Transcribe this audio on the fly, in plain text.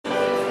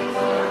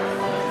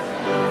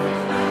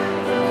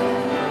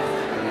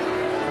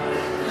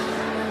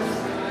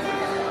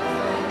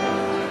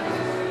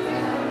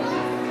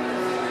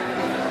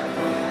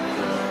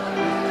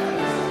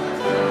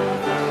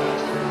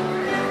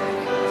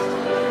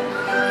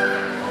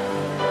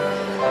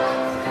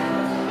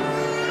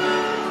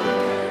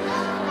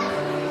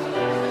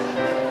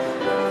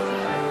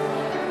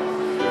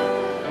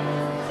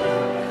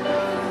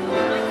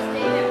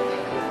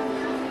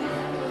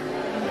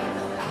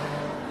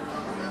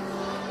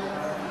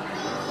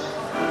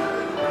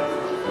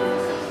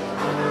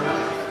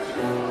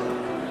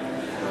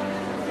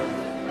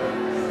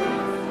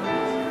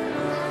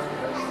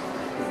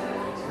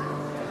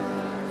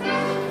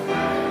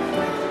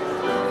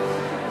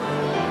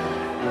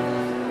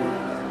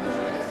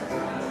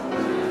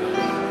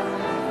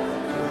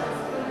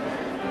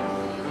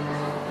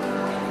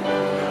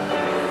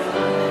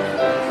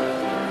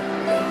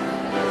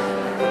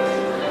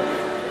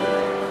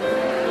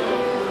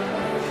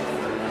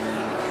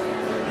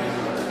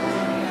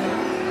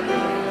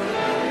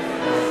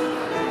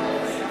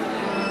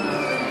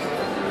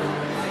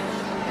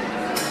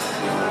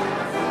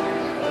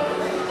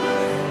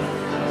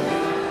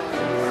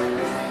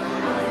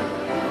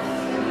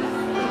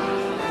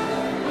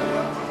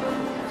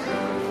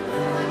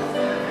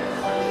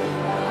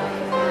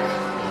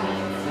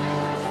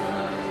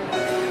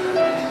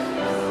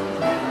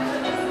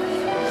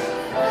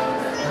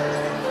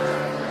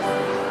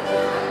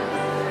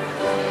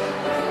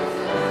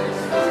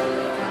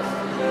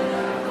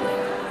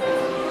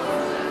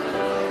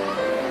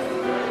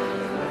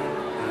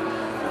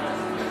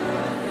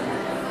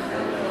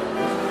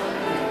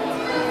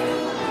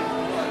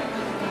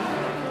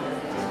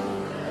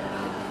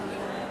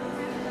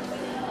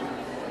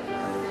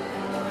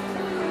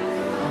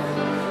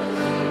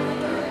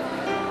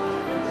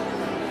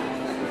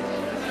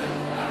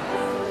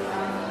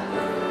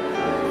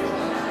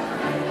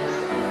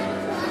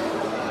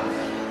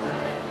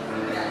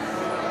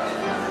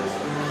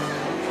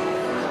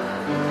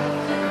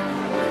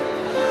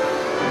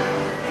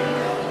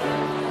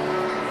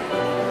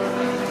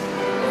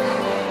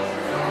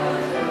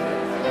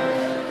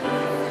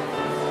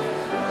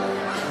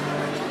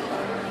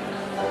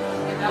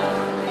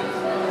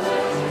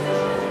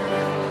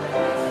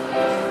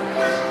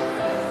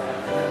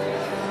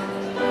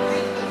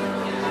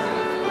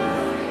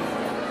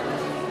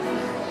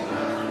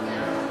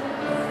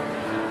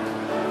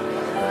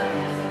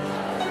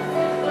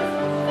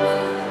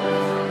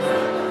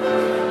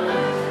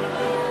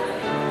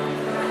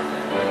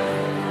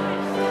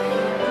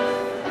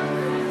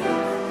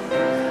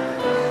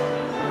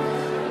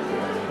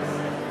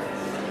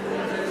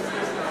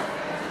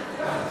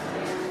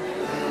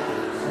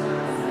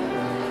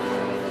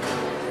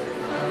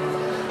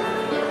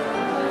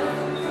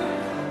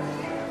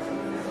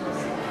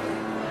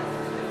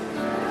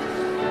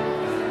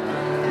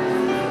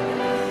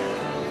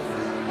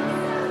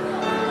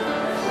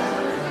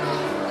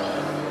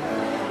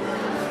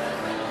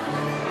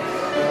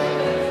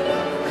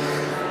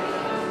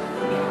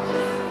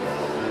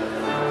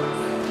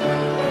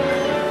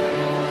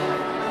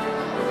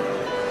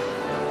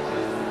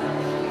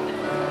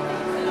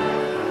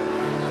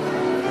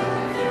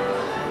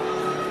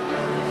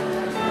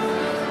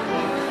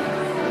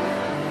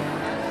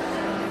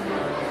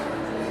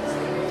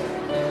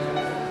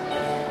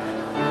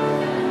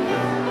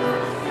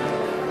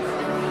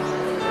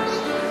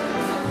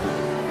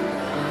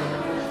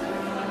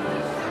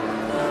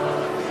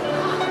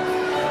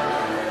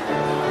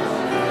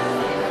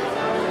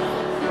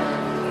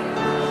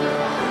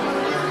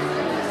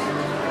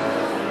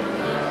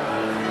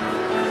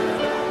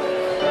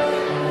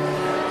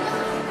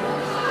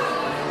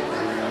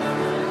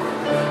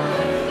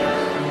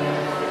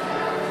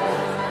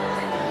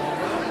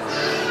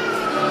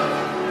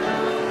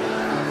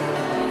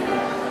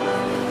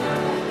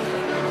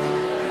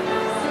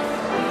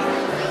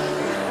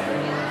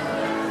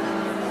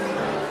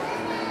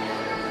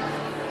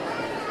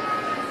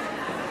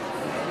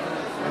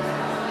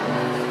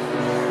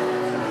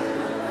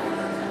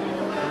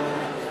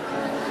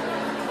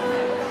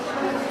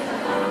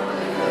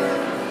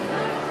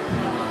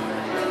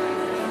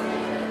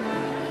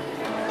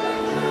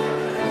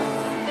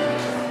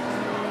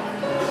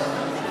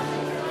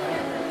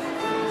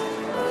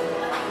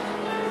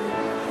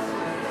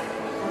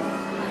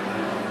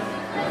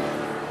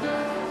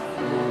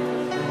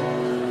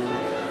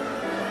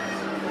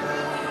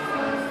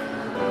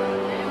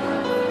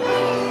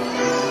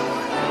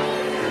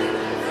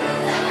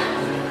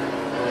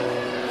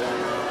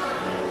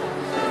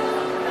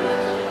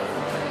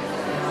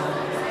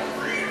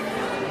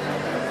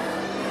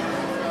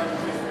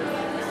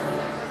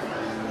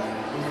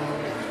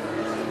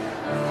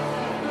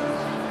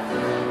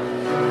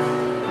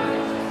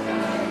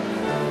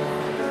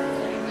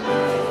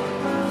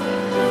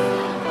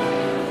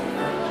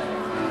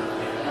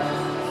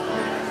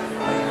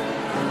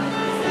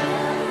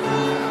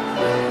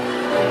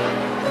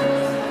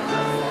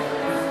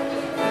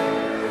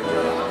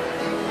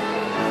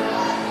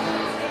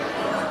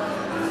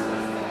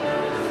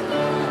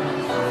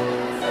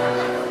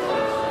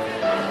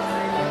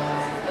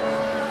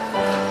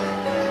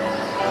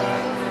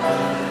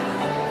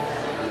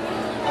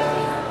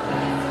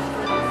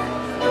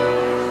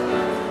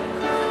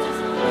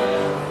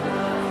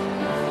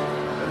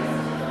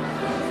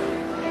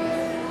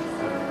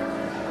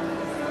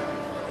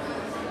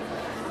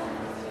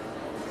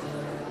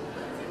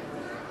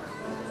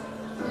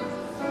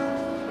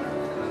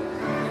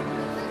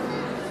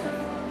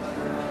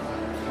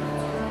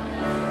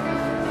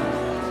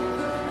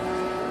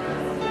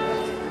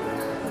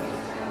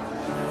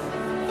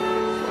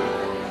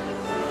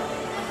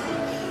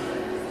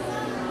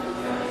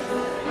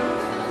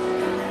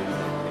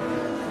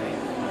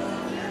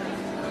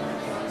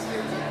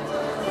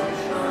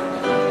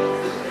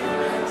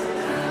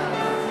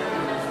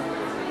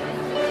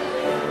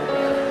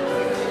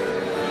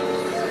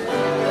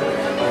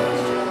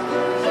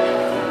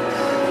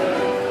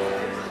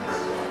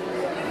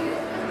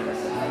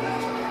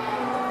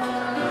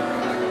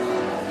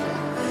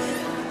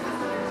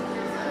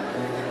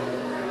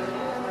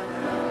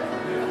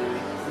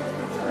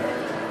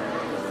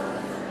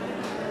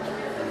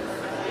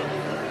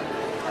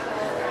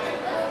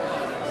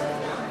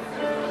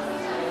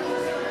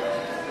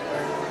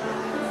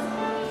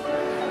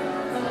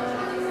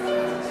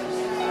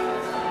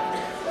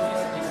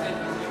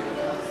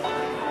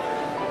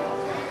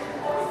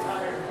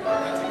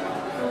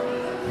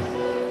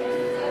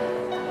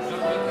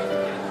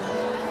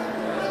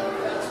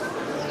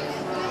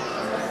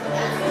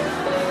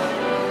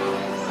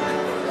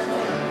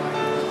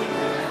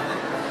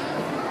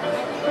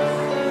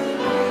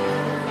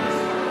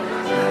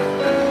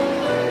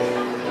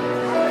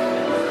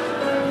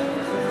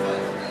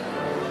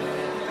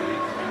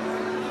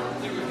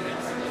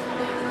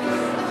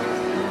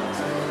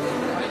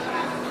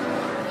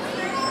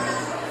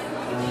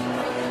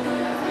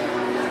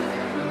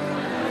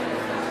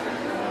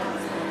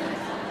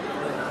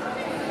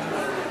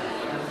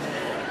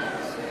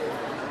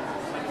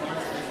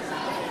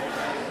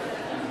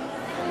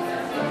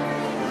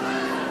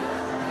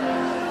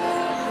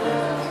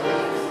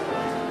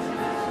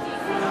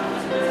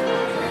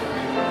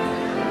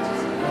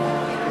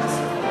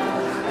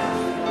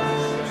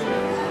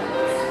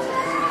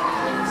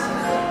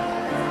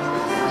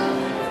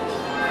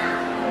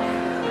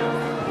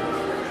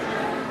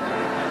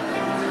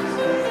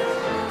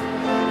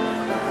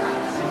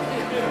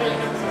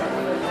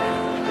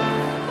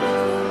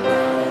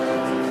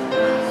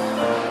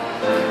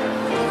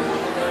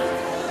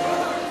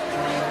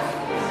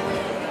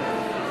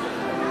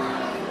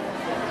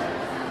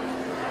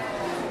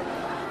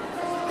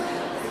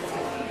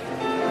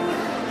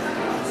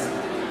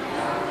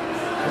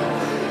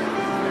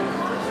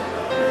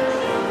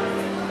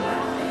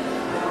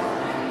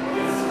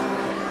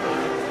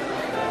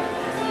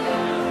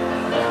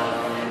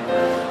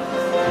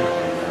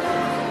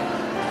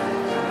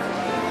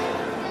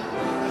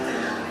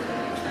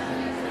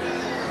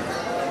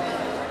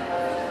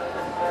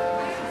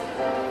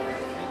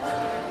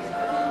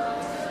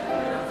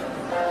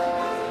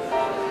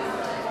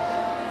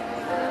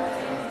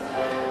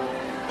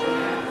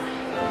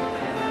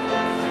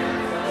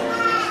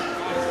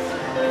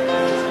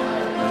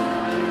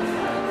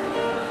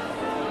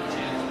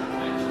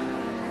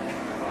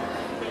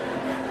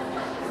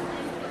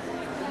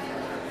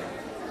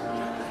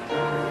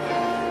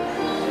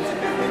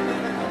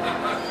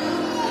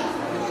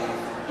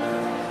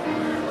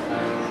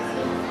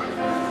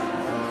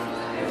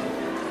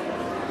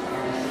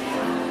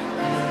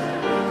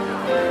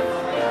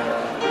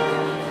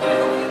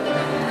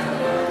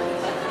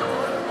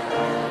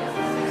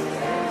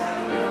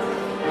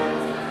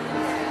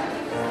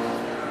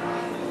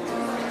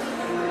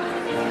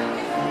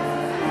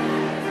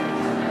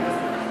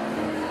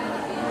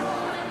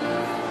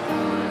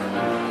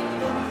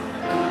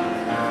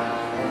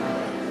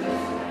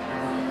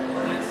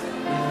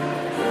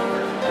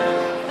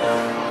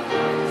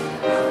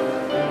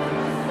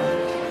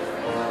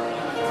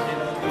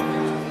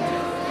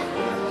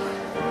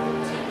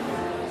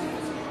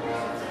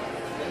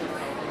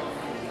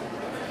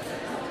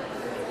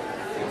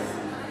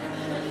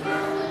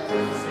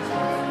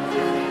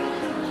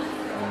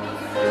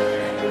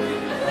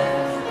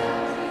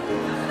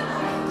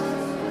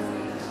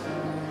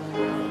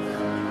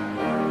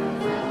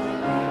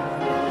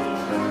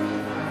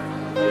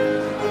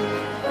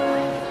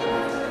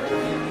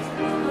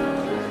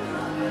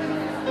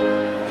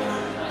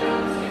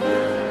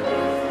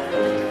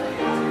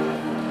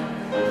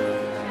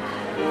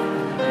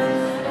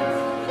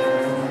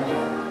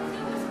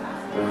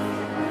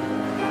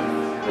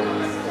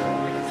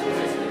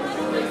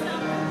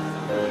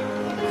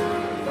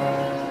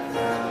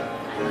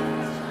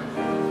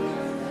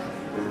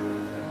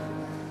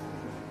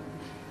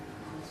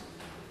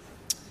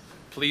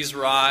please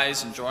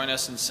rise and join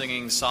us in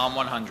singing Psalm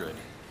 100.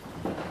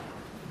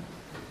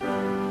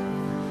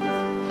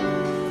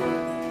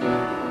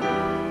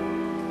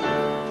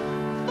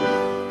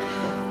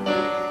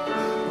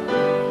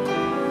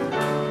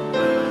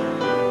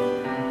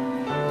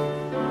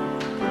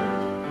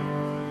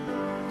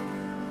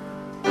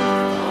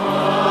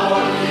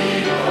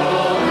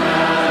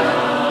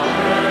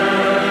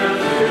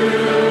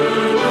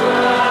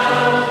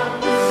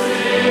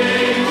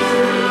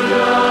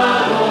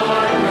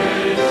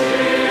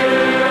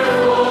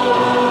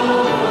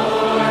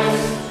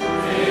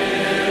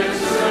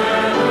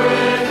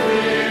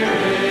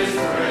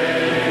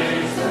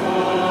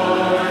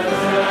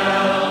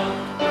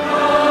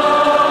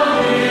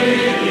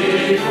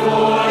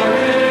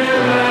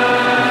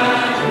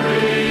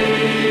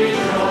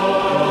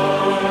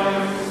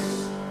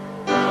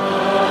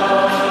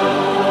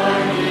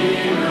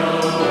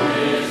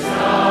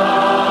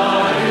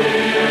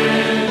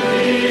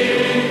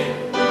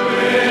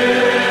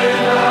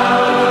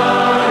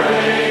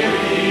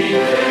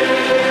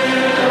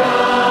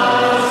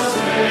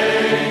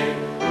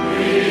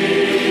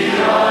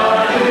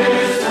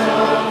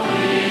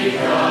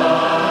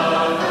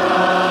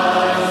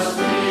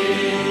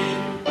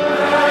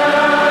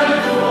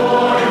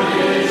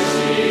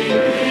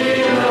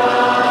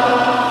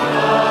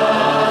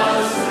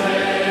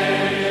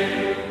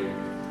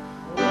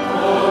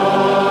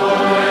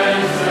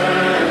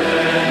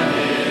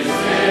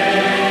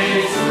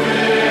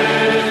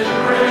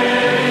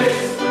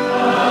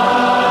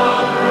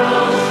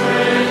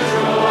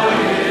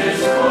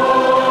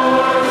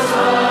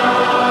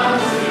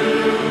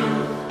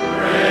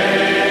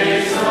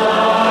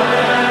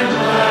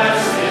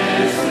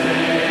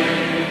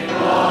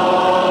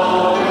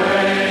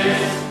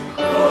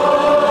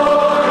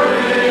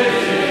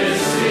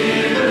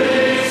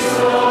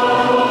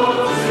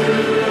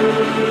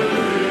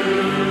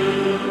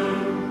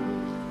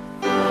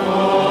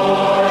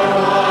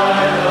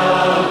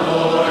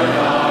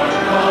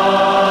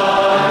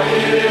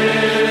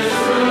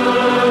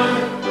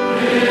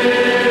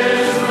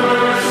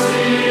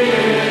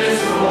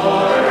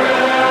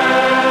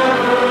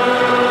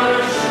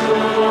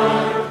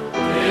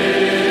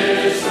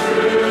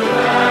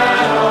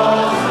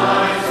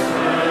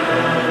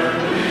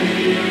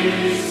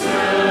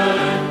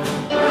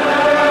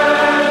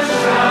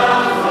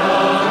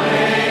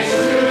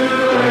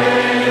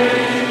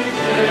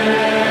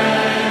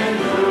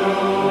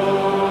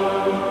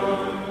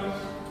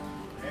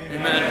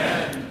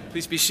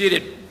 Be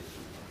seated.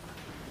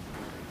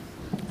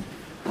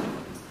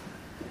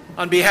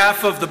 On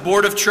behalf of the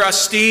Board of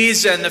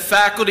Trustees and the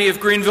faculty of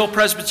Greenville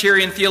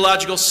Presbyterian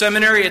Theological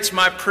Seminary, it's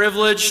my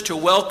privilege to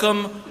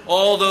welcome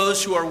all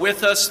those who are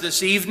with us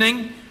this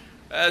evening,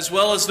 as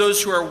well as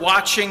those who are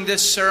watching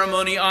this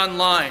ceremony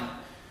online.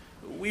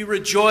 We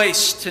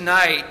rejoice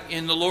tonight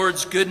in the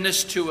Lord's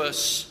goodness to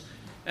us,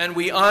 and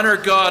we honor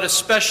God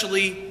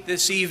especially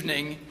this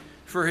evening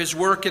for his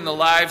work in the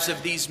lives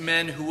of these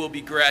men who will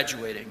be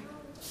graduating.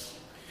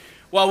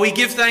 While we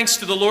give thanks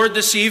to the Lord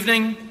this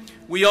evening,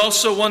 we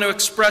also want to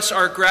express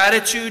our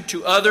gratitude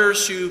to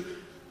others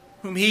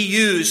whom he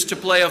used to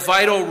play a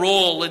vital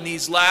role in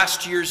these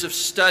last years of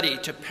study,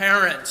 to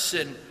parents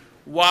and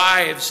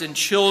wives and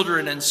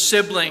children and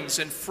siblings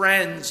and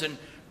friends and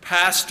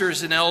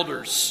pastors and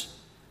elders.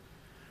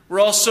 We're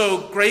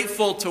also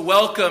grateful to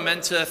welcome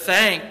and to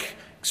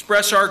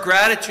express our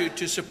gratitude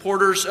to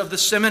supporters of the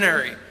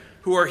seminary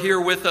who are here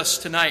with us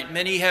tonight.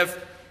 Many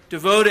have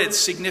devoted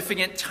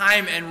significant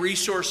time and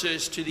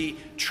resources to the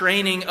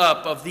training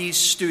up of these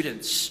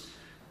students.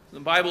 The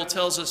Bible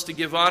tells us to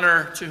give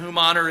honor to whom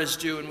honor is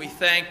due, and we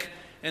thank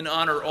and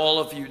honor all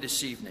of you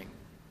this evening.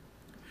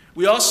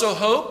 We also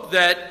hope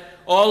that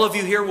all of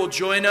you here will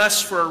join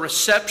us for a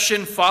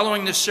reception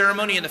following the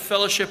ceremony in the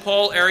fellowship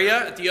hall area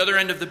at the other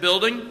end of the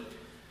building,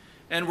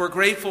 and we're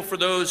grateful for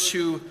those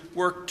who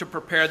worked to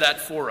prepare that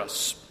for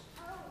us.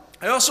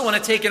 I also want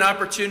to take an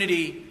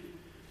opportunity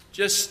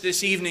just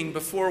this evening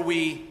before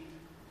we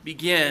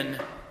begin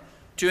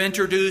to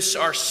introduce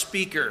our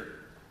speaker.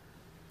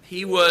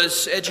 He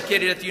was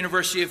educated at the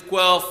University of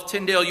Guelph,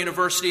 Tyndale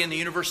University, and the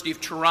University of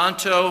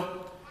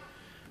Toronto.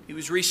 He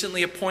was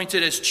recently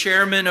appointed as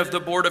chairman of the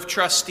Board of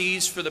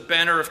Trustees for the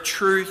Banner of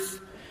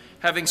Truth,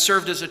 having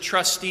served as a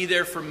trustee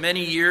there for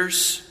many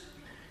years.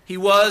 He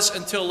was,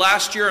 until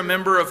last year, a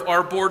member of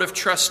our Board of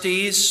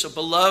Trustees, a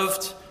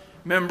beloved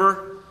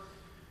member.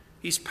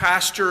 He's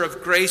pastor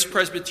of Grace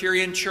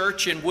Presbyterian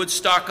Church in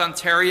Woodstock,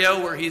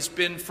 Ontario, where he's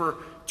been for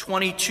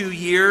 22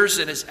 years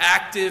and is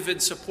active in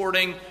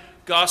supporting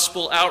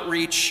gospel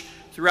outreach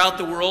throughout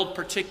the world,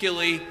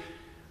 particularly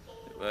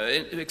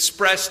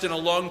expressed in a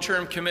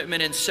long-term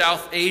commitment in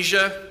South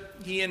Asia.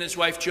 He and his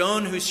wife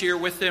Joan, who's here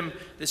with him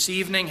this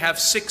evening, have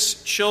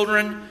 6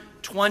 children,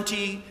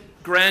 20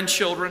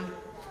 grandchildren.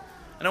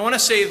 And I want to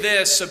say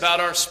this about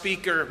our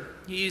speaker.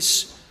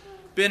 He's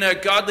been a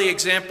godly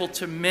example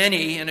to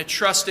many and a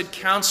trusted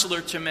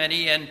counselor to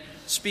many, and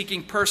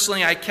speaking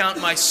personally, I count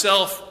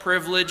myself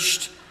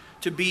privileged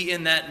to be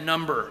in that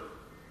number.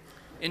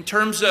 in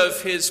terms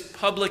of his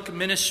public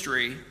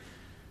ministry,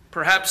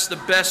 perhaps the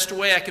best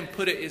way I can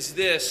put it is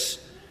this.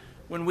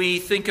 When we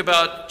think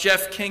about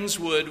Jeff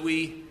Kingswood,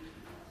 we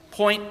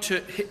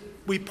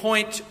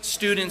point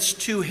students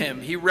to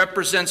him. He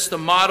represents the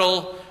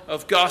model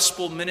of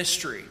gospel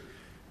ministry.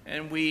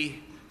 And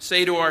we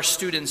say to our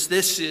students,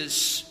 this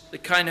is the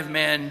kind of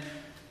man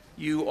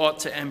you ought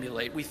to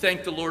emulate. We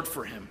thank the Lord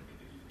for him,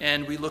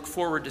 and we look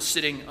forward to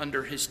sitting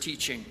under his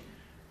teaching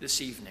this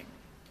evening.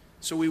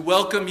 So we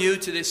welcome you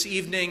to this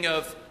evening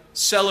of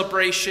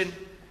celebration,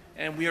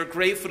 and we are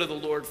grateful to the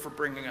Lord for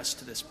bringing us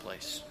to this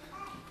place.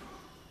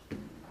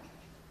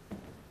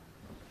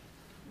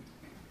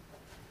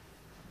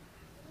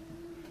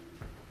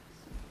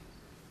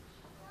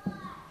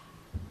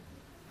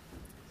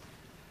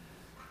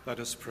 Let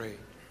us pray.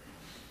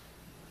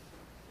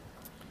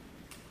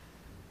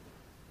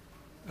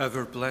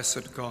 Ever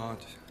blessed God,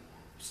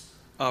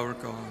 our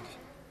God,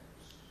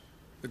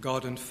 the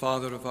God and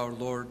Father of our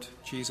Lord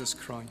Jesus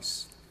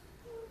Christ,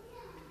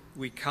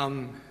 we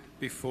come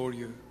before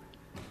you,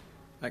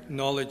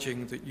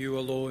 acknowledging that you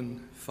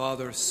alone,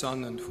 Father,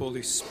 Son, and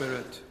Holy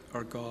Spirit,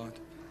 are God.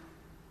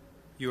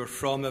 You are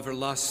from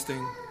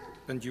everlasting,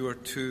 and you are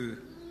to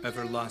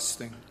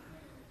everlasting.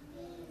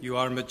 You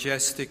are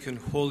majestic in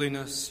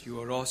holiness,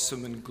 you are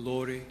awesome in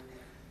glory.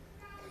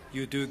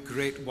 You do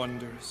great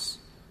wonders.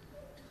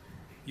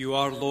 You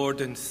are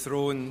Lord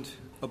enthroned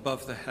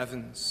above the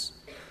heavens.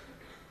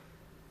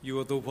 You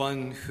are the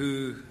one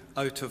who,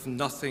 out of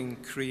nothing,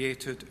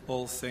 created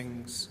all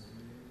things.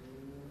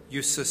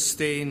 You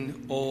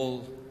sustain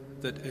all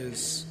that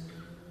is.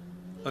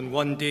 And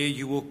one day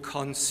you will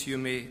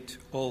consummate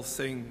all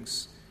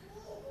things.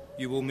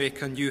 You will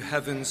make a new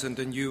heavens and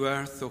a new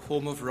earth, the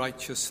home of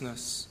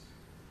righteousness.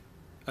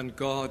 And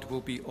God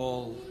will be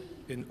all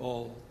in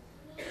all.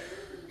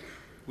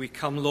 We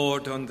come,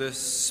 Lord, on this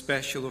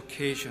special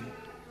occasion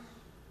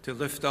to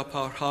lift up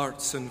our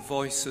hearts and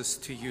voices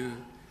to you.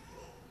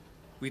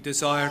 We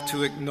desire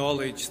to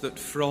acknowledge that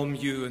from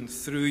you and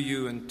through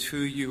you and to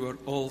you are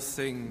all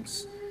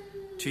things.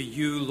 To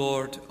you,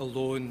 Lord,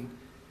 alone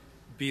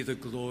be the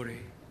glory.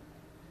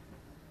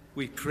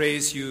 We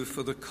praise you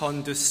for the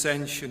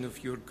condescension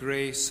of your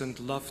grace and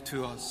love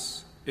to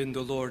us in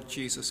the Lord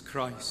Jesus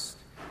Christ.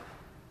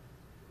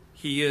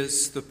 He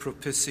is the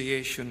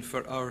propitiation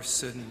for our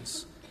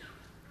sins,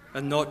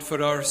 and not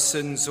for our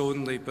sins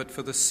only, but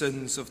for the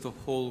sins of the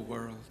whole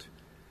world.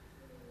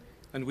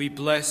 And we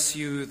bless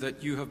you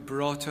that you have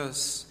brought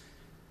us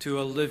to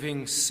a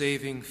living,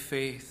 saving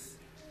faith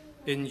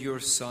in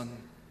your Son,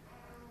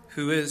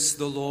 who is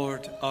the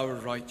Lord our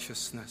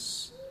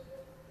righteousness.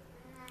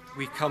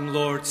 We come,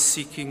 Lord,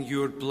 seeking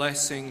your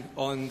blessing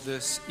on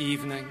this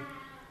evening.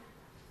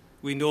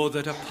 We know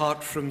that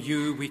apart from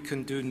you we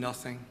can do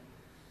nothing.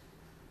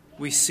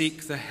 We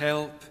seek the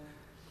help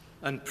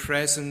and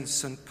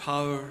presence and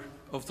power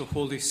of the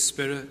Holy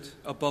Spirit,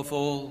 above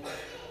all,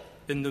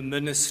 in the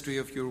ministry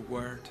of your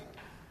word.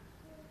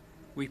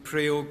 We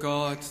pray, O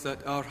God,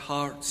 that our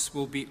hearts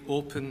will be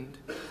opened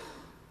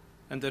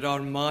and that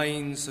our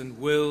minds and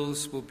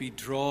wills will be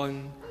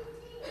drawn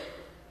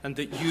and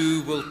that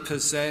you will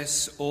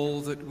possess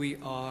all that we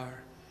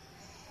are,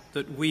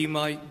 that we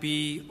might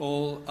be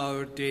all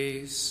our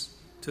days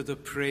to the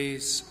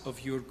praise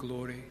of your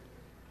glory.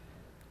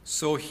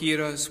 So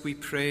hear us, we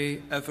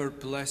pray, ever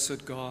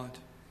blessed God.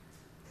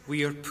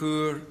 We are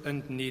poor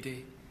and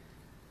needy,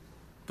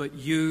 but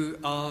you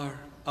are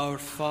our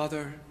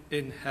Father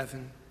in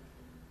heaven,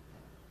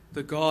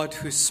 the God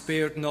who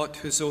spared not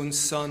his own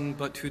Son,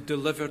 but who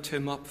delivered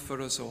him up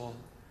for us all.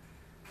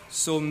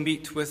 So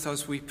meet with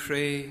us, we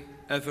pray,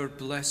 ever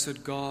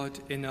blessed God,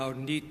 in our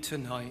need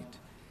tonight.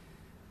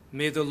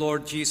 May the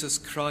Lord Jesus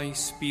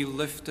Christ be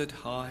lifted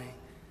high.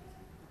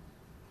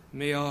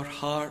 May our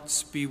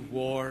hearts be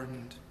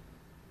warmed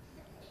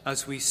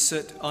as we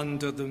sit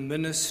under the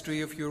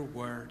ministry of your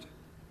word.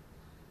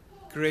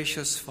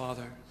 Gracious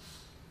Father,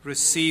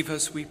 receive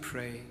us, we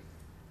pray.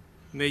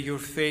 May your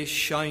face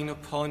shine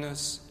upon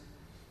us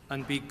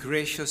and be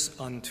gracious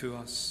unto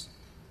us.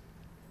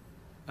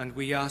 And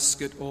we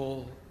ask it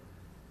all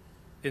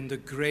in the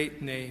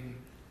great name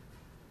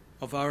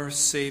of our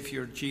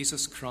Savior,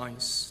 Jesus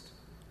Christ.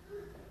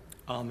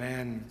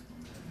 Amen.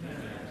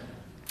 Amen.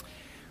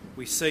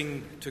 We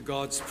sing to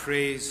God's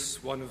praise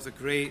one of the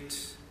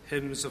great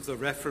hymns of the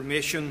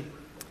Reformation,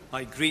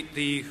 I Greet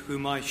Thee, who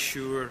my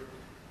sure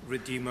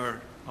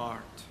Redeemer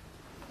art.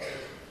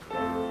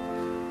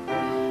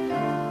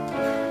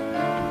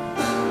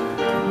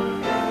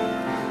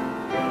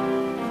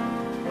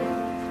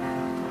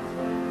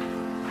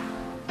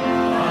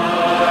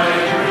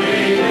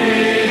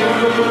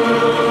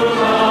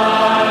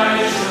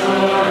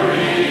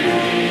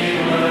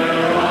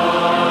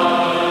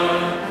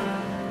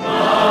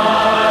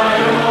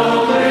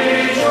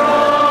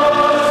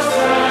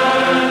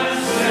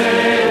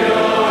 Savior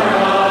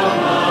of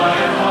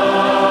my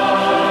heart,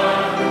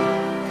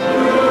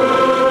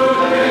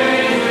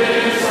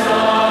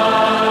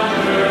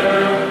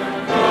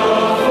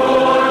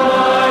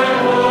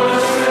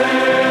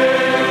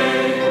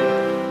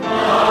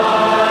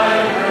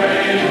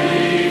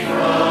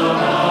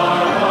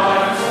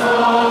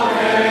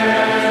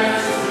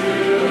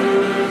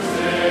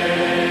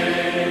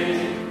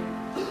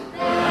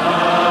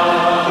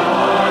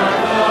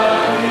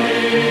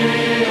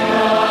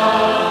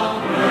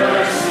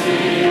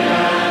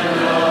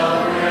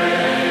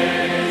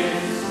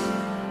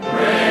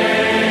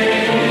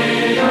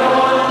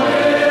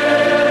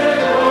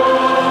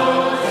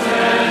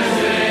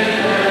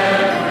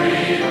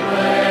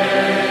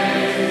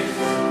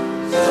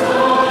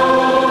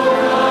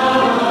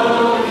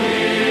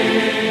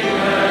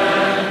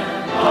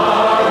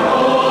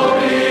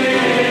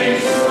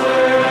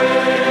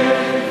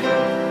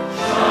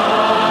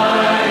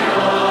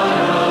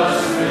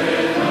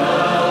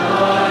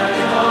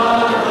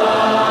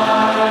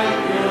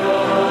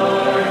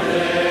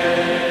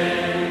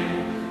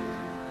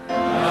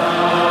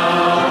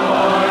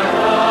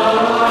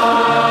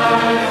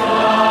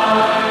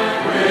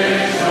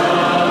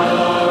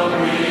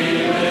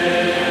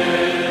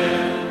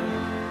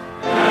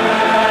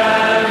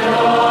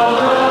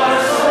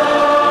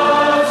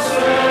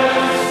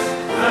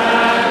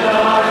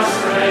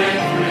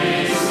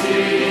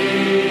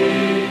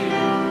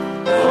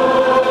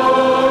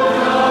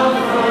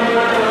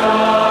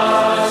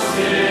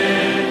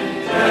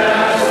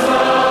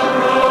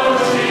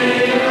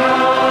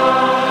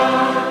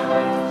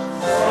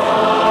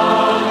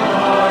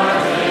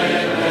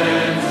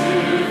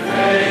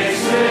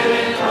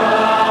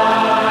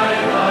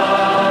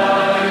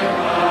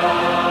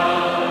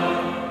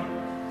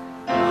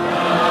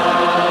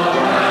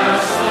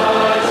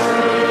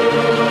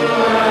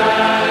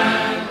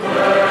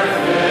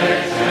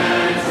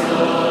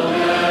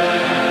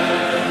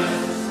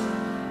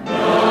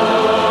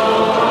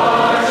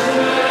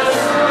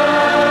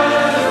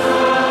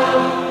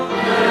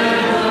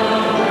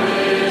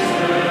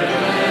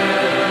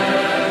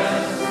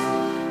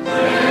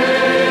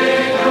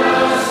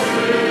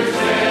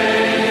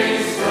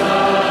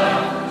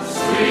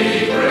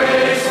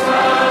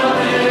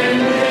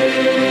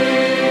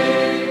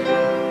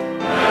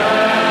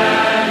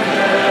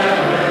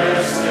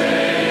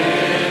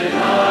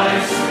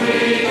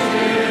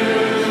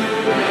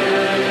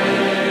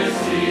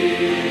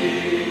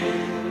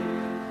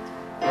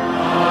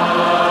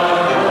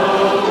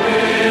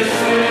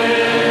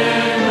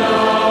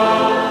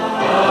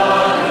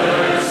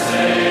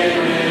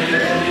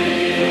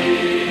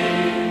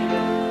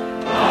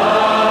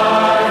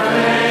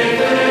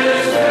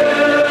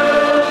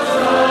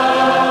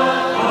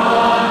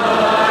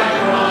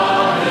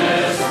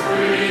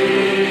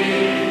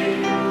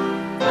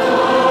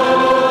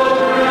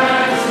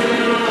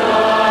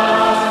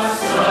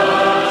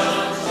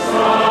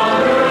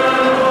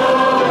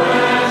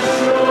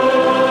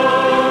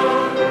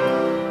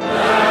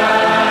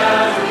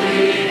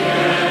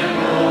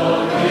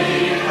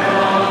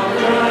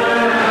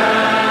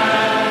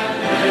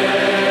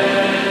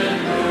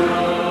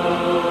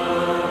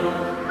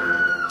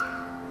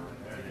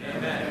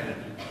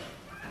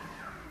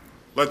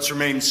 Let's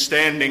remain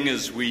standing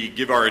as we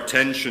give our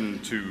attention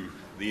to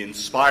the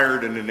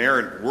inspired and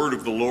inerrant word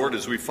of the Lord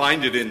as we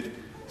find it in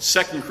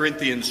 2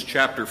 Corinthians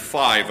chapter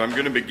 5. I'm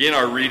going to begin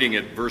our reading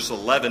at verse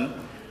 11,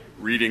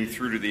 reading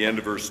through to the end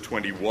of verse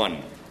 21.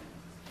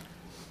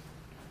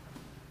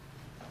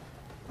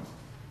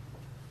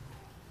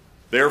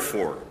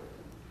 Therefore,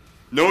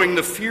 knowing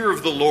the fear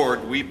of the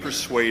Lord, we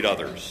persuade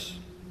others.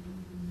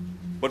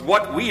 But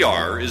what we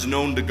are is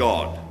known to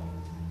God,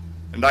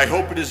 and I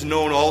hope it is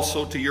known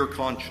also to your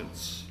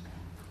conscience.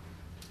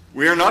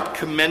 We are not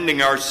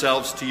commending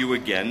ourselves to you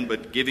again,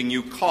 but giving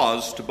you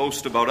cause to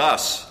boast about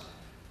us,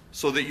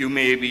 so that you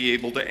may be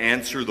able to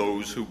answer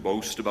those who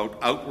boast about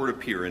outward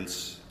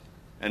appearance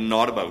and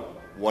not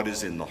about what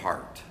is in the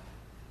heart.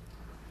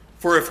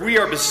 For if we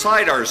are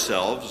beside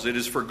ourselves, it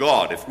is for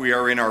God. If we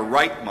are in our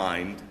right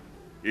mind,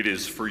 it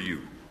is for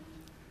you.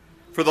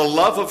 For the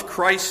love of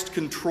Christ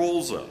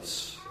controls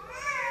us,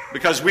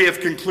 because we have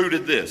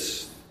concluded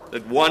this,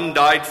 that one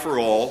died for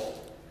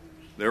all,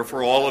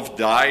 therefore all have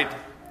died,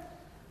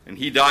 and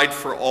he died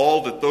for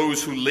all, that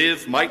those who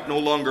live might no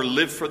longer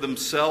live for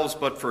themselves,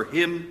 but for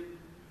him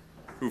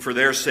who for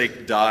their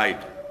sake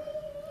died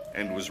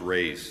and was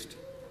raised.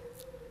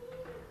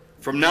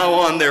 From now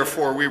on,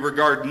 therefore, we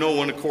regard no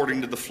one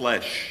according to the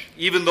flesh.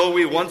 Even though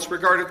we once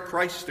regarded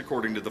Christ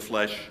according to the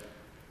flesh,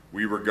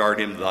 we regard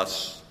him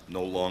thus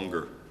no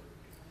longer.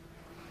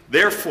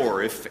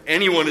 Therefore, if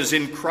anyone is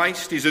in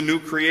Christ, he's a new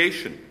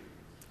creation.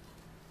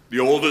 The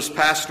old has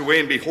passed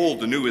away, and behold,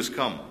 the new has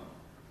come.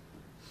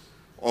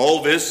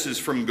 All this is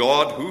from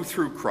God, who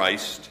through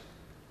Christ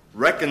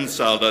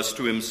reconciled us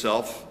to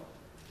himself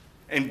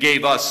and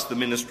gave us the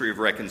ministry of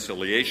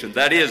reconciliation.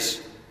 That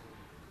is,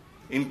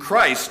 in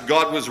Christ,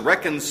 God was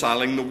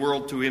reconciling the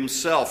world to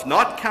himself,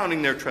 not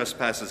counting their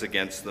trespasses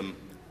against them,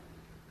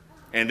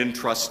 and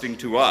entrusting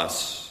to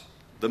us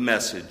the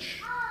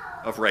message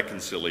of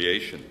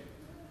reconciliation.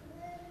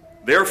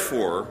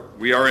 Therefore,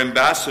 we are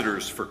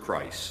ambassadors for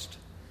Christ,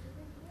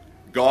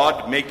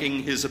 God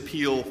making his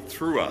appeal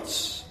through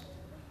us.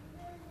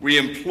 We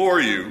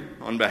implore you,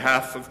 on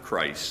behalf of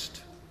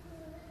Christ,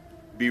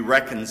 be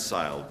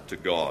reconciled to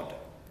God.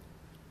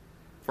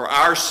 For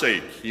our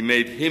sake, he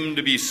made him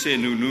to be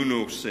sin who knew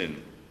no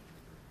sin,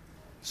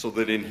 so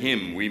that in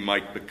him we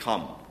might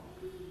become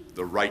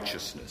the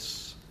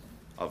righteousness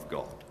of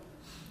God.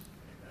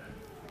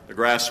 The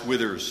grass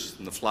withers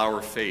and the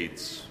flower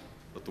fades,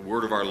 but the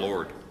word of our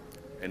Lord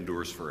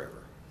endures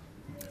forever.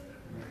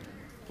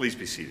 Please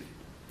be seated.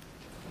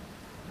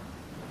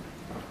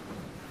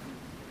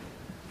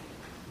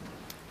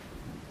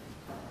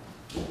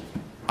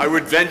 I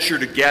would venture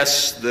to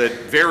guess that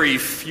very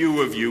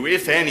few of you,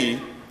 if any,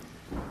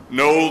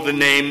 know the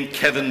name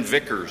Kevin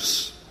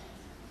Vickers.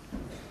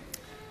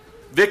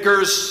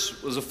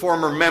 Vickers was a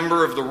former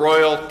member of the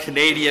Royal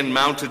Canadian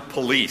Mounted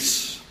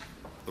Police,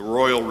 the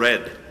Royal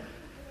Red.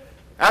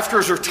 After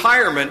his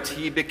retirement,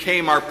 he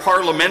became our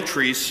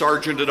parliamentary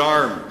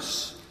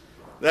Sergeant-at-Arms.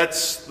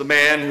 That's the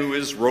man who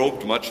is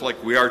robed, much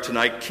like we are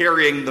tonight,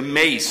 carrying the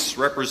mace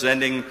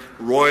representing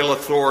royal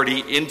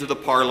authority into the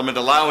Parliament,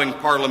 allowing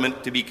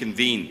Parliament to be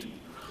convened.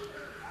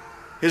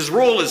 His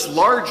role is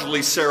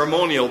largely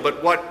ceremonial,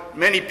 but what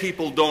many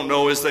people don't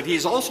know is that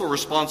he's also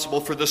responsible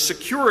for the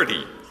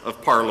security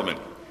of Parliament.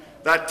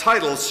 That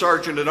title,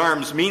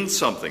 Sergeant-at-Arms, means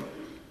something.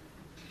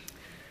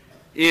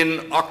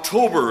 In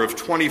October of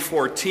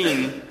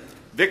 2014,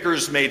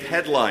 Vickers made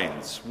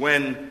headlines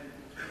when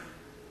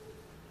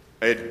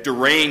a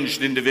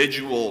deranged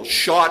individual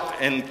shot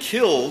and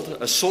killed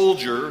a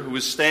soldier who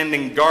was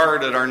standing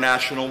guard at our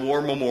National War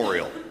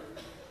Memorial.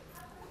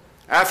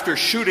 After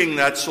shooting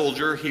that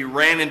soldier, he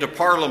ran into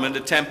Parliament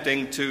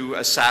attempting to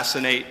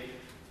assassinate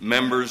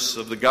members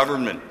of the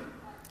government.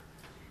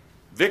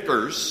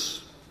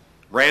 Vickers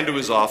ran to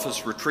his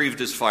office, retrieved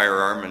his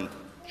firearm, and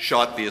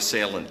shot the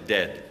assailant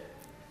dead.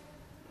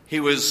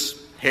 He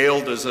was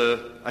hailed as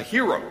a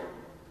hero,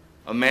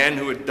 a man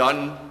who had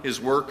done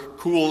his work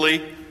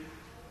coolly,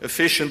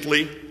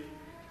 efficiently,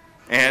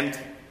 and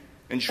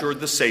ensured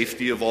the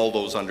safety of all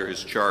those under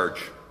his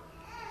charge.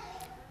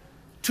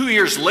 2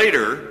 years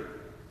later,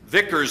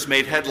 Vickers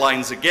made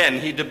headlines again.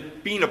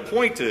 He'd been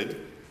appointed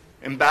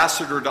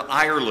ambassador to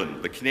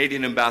Ireland, the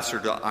Canadian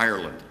ambassador to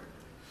Ireland.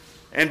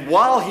 And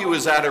while he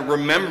was at a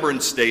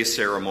Remembrance Day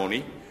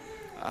ceremony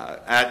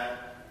at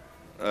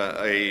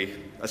a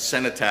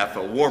cenotaph,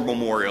 a war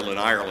memorial in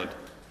Ireland,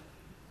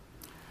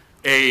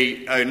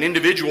 an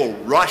individual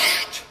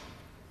rushed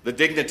the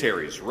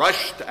dignitaries,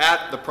 rushed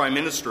at the Prime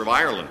Minister of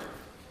Ireland.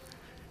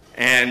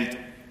 And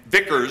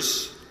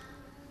Vickers,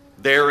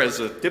 there as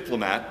a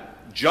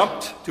diplomat,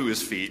 jumped to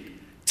his feet,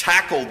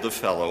 tackled the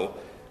fellow,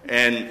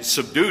 and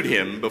subdued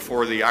him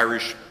before the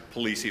Irish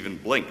police even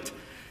blinked.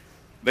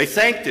 They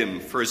thanked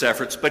him for his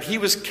efforts, but he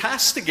was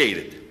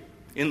castigated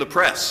in the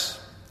press.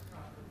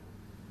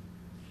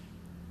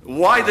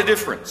 Why the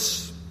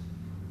difference?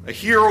 A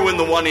hero in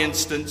the one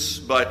instance,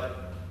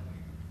 but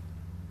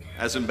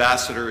as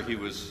ambassador he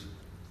was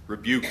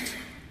rebuked.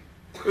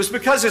 It was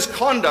because his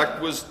conduct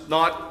was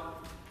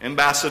not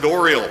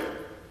ambassadorial.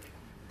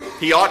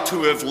 He ought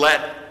to have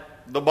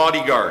let the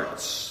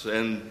bodyguards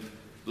and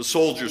the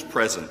soldiers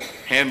present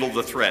handled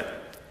the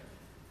threat.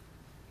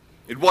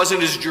 It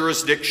wasn't his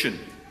jurisdiction.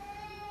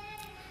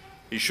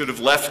 He should have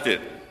left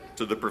it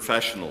to the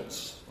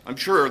professionals. I'm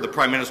sure the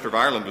Prime Minister of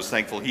Ireland was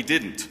thankful he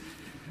didn't.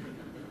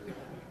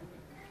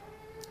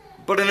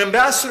 But an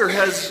ambassador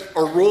has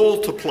a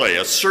role to play,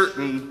 a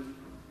certain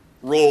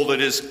role that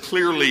is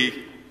clearly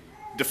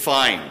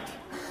defined.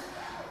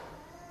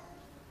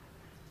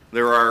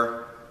 There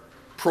are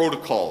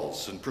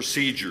protocols and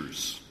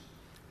procedures.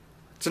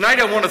 Tonight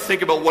I want to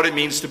think about what it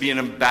means to be an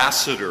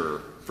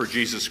ambassador for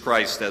Jesus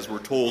Christ, as we're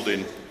told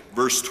in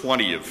verse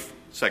 20 of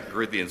 2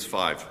 Corinthians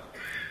 5.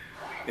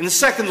 In the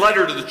second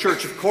letter to the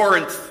church of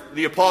Corinth,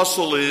 the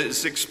apostle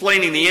is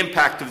explaining the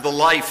impact of the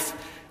life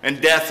and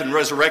death and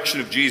resurrection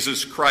of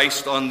Jesus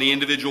Christ on the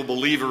individual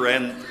believer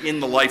and in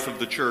the life of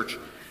the church.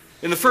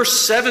 In the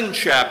first 7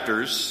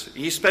 chapters,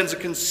 he spends a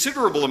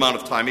considerable amount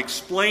of time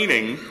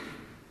explaining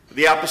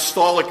the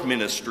apostolic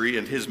ministry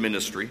and his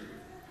ministry.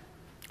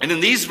 And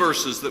in these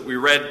verses that we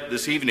read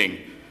this evening,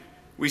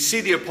 we see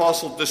the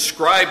apostle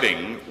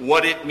describing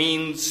what it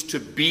means to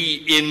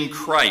be in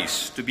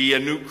Christ, to be a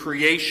new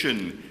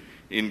creation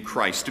in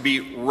Christ, to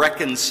be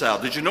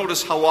reconciled. Did you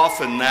notice how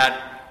often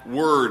that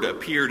word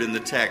appeared in the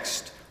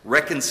text?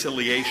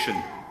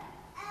 Reconciliation.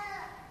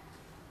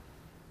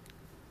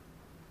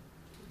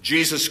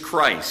 Jesus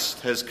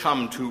Christ has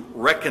come to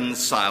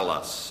reconcile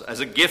us. As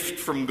a gift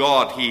from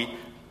God, he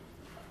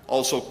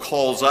also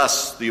calls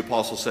us, the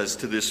apostle says,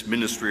 to this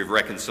ministry of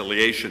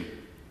reconciliation.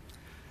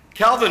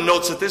 Calvin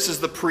notes that this is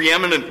the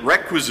preeminent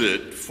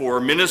requisite for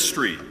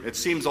ministry. It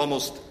seems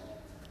almost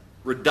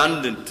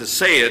redundant to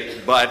say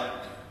it,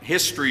 but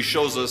history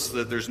shows us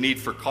that there's need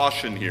for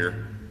caution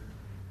here.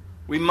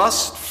 We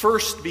must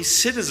first be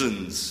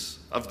citizens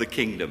of the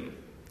kingdom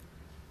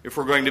if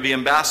we're going to be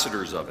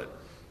ambassadors of it.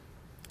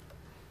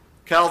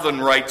 Calvin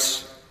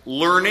writes,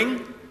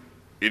 learning,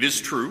 it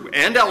is true,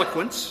 and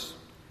eloquence,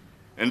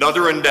 and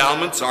other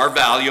endowments are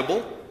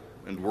valuable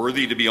and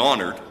worthy to be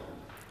honored.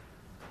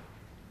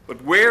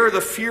 But where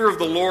the fear of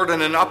the Lord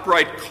and an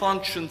upright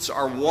conscience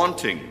are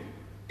wanting,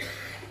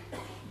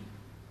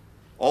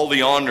 all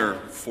the honor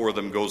for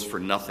them goes for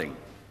nothing.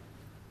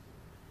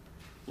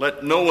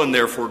 Let no one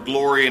therefore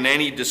glory in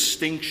any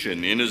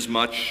distinction,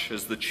 inasmuch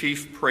as the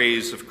chief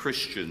praise of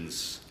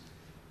Christians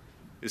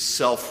is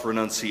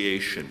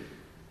self-renunciation.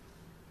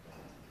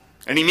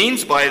 And he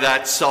means by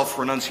that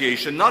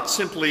self-renunciation not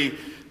simply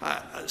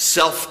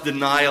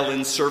self-denial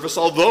in service,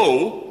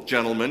 although,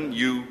 gentlemen,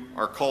 you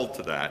are called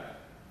to that,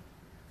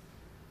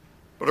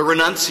 but a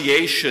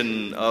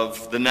renunciation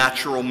of the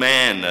natural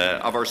man,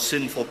 of our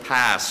sinful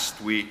past.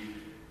 We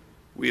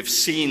have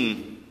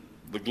seen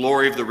the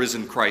glory of the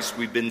risen Christ.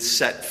 We've been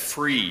set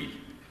free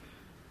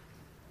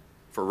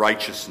for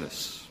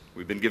righteousness.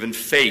 We've been given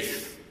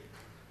faith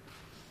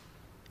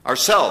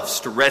ourselves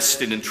to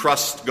rest in and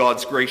trust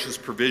God's gracious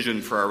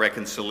provision for our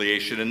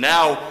reconciliation. And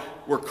now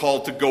we're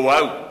called to go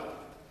out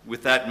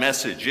with that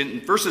message.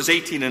 In verses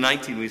 18 and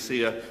 19, we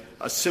see a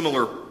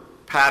similar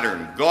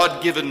pattern.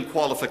 God-given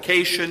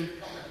qualification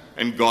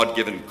and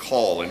God-given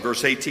call. In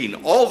verse 18,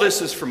 all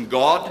this is from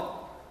God,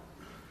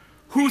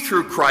 who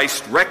through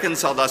Christ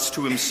reconciled us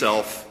to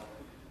himself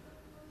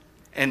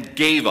and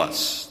gave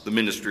us the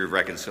ministry of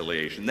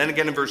reconciliation. Then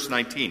again in verse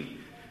 19,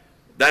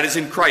 that is,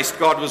 in Christ,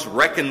 God was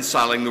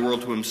reconciling the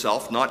world to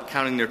himself, not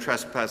counting their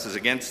trespasses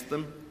against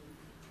them,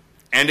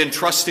 and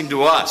entrusting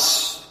to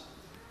us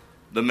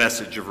the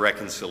message of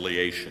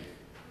reconciliation.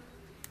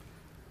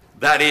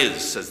 That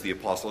is, says the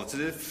apostle, it's as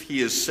if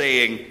he is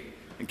saying,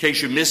 in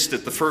case you missed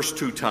it the first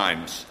 2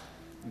 times,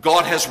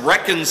 God has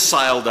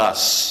reconciled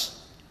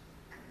us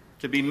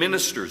to be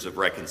ministers of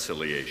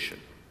reconciliation.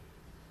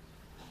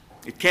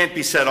 It can't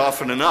be said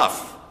often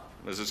enough,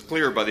 as is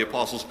clear by the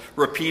apostle's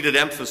repeated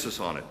emphasis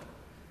on it.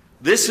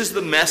 This is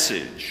the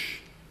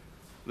message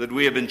that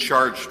we have been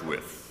charged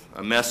with,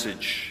 a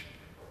message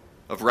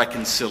of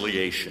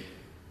reconciliation.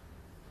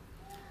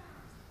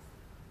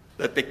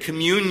 That the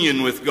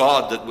communion with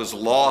God that was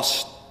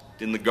lost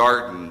in the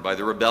garden by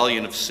the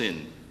rebellion of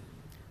sin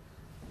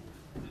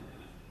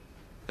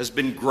has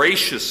been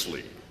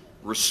graciously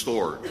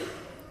restored,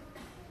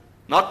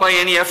 not by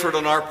any effort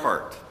on our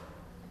part,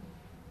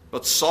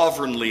 but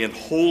sovereignly and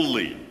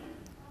wholly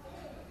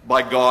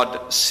by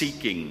God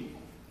seeking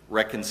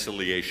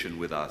reconciliation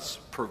with us,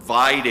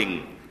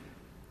 providing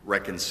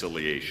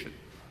reconciliation.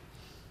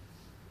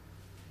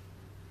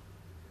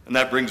 And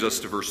that brings us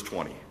to verse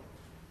 20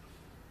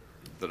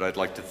 that I'd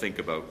like to think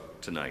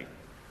about tonight.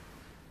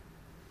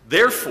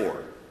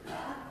 Therefore,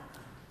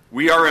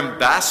 we are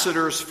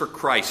ambassadors for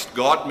Christ,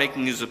 God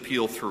making his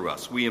appeal through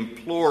us. We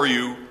implore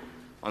you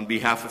on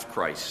behalf of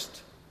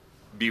Christ,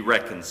 be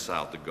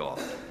reconciled to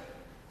God.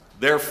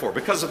 Therefore,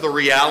 because of the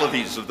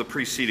realities of the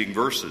preceding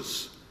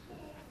verses,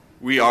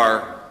 we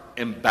are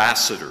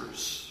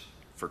ambassadors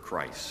for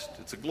Christ.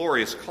 It's a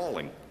glorious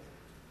calling.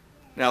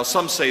 Now,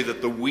 some say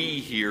that the we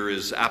here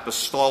is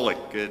apostolic,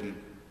 and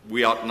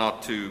we ought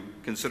not to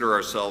consider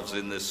ourselves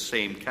in this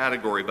same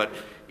category, but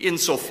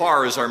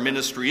insofar as our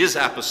ministry is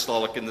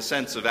apostolic in the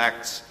sense of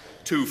Acts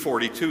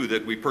 2:42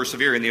 that we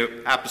persevere in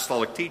the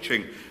apostolic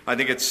teaching, I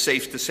think it's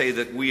safe to say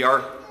that we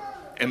are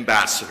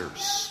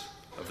ambassadors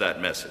of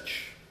that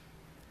message.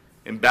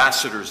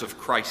 Ambassadors of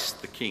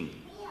Christ the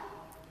King.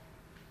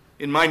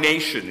 In my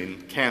nation,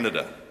 in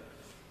Canada,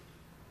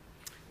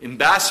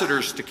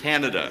 ambassadors to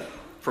Canada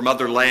from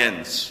other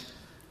lands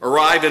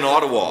arrive in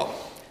Ottawa,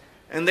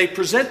 and they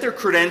present their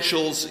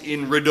credentials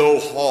in Rideau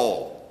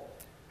Hall,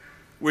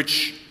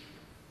 which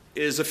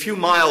is a few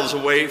miles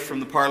away from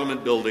the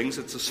Parliament buildings.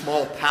 It's a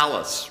small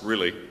palace,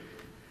 really,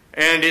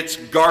 and it's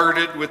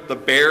guarded with the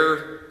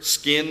bear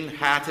skin,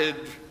 hatted,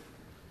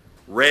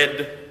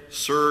 red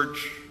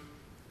serge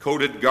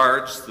coated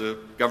guards, the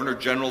Governor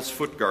General's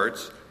foot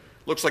guards.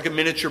 Looks like a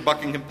miniature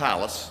Buckingham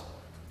Palace.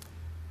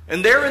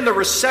 And there in the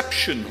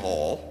reception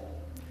hall,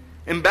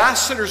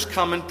 ambassadors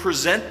come and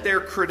present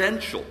their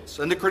credentials.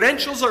 And the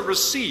credentials are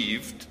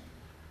received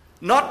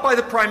not by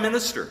the Prime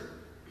Minister,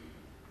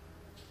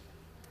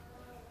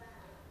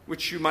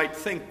 which you might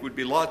think would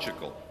be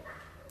logical,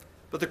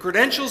 but the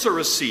credentials are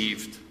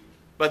received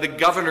by the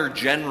Governor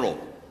General,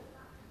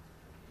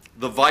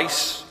 the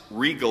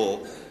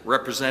vice-regal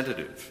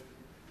representative,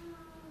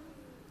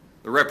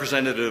 the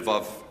representative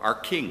of our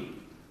King.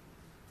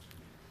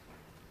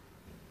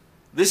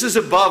 This is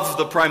above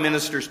the Prime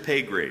Minister's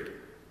pay grade.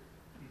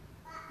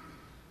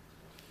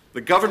 The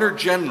Governor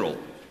General,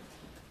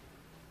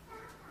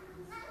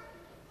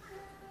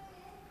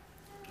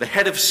 the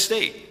head of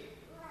state.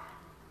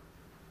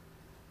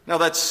 Now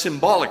that's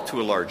symbolic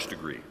to a large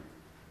degree.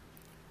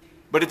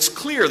 But it's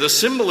clear the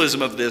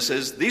symbolism of this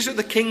is these are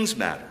the King's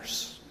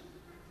matters.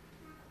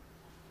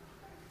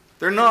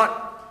 They're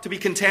not to be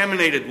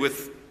contaminated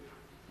with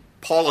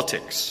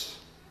politics.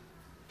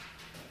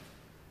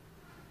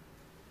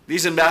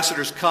 These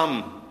ambassadors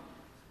come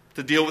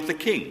to deal with the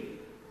King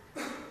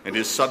and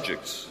his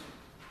subjects,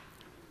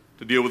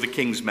 to deal with the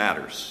King's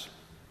matters.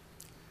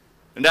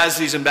 And as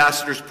these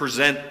ambassadors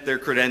present their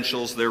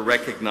credentials, they're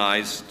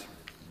recognized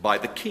by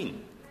the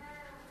King.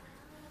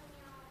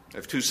 I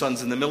have 2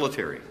 sons in the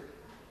military,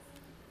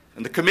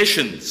 and the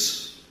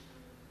commissions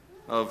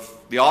of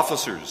the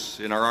officers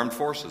in our armed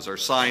forces are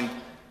signed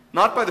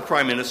not by the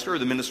Prime Minister or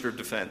the Minister of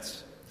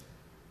Defense.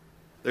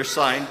 They're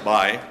signed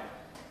by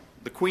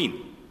the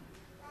Queen.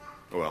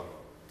 Well,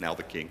 now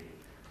the King,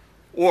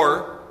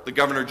 or the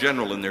Governor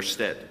General in their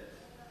stead.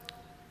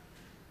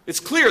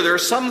 It's clear there are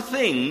some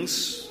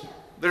things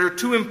that are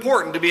too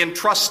important to be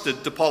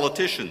entrusted to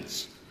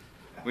politicians.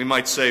 We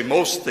might say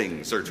most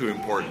things are too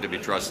important to be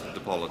trusted to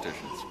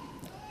politicians.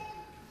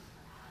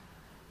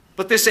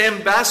 But this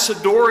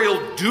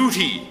ambassadorial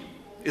duty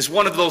is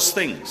one of those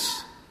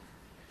things.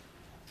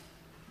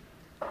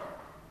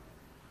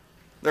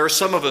 There are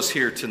some of us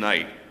here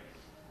tonight,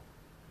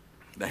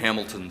 the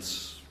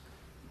Hamiltons,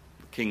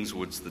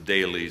 Kingswoods, the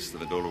Dailies, the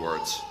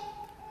Medowards,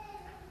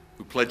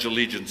 who pledge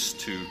allegiance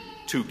to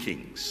 2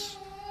 kings,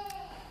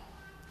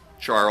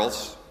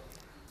 Charles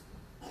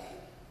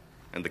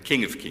and the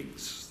King of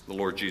Kings, the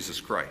Lord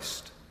Jesus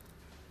Christ.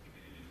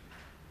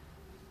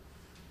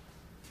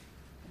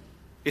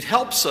 It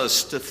helps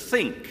us to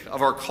think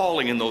of our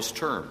calling in those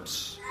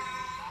terms.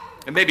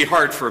 It may be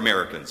hard for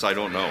Americans, I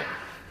don't know.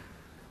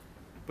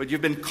 But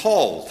you've been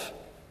called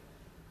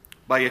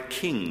by a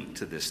king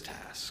to this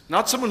task.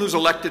 Not someone who's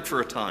elected for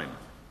a time,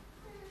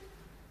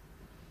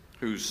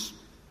 whose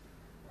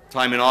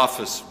time in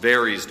office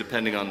varies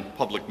depending on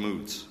public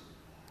moods,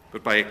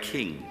 but by a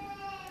king.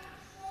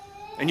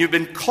 And you've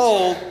been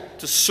called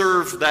to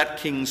serve that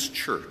king's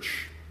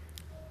church.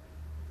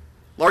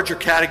 Larger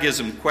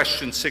Catechism,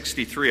 question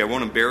 63. I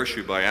won't embarrass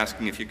you by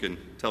asking if you can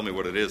tell me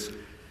what it is.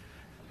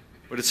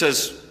 But it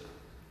says,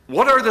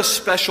 what are the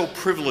special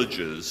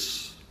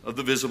privileges of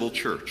the visible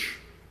church?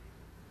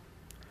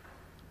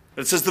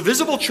 It says the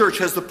visible church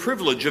has the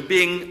privilege of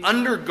being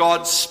under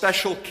God's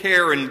special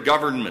care and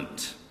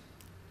government,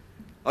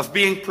 of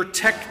being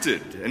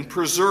protected and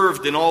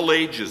preserved in all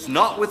ages,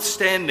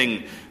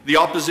 notwithstanding the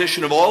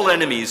opposition of all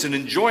enemies, and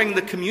enjoying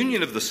the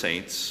communion of the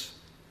saints,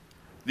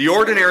 the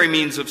ordinary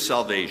means of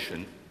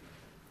salvation.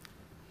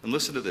 And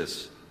listen to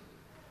this.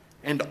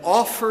 And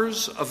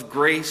offers of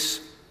grace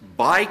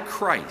by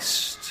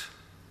Christ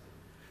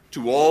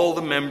to all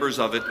the members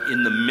of it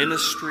in the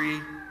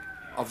ministry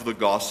of the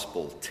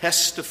gospel,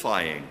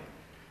 testifying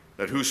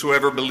that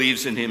whosoever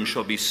believes in him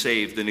shall be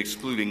saved, and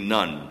excluding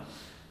none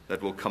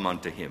that will come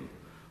unto him.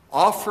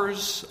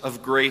 Offers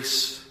of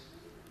grace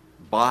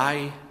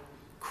by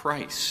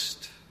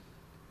Christ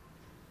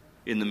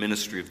in the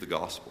ministry of the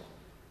gospel.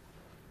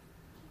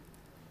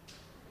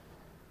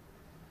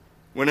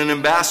 When an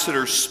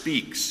ambassador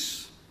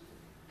speaks,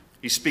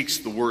 he speaks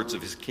the words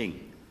of his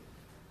king.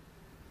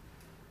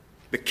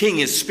 The king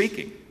is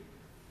speaking.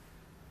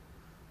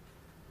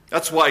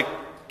 That's why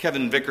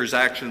Kevin Vickers'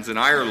 actions in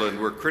Ireland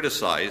were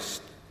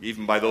criticized,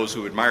 even by those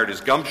who admired his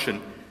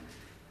gumption,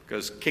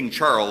 because King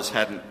Charles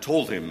hadn't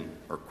told him,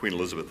 or Queen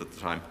Elizabeth at the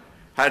time,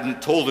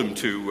 hadn't told him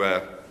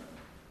to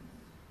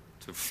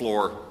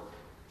floor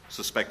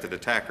suspected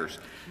attackers.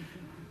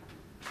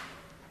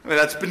 I mean,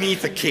 that's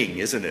beneath a king,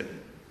 isn't it?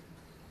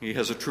 He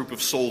has a troop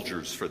of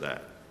soldiers for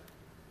that.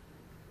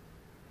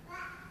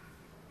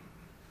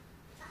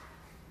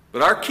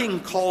 But our King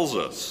calls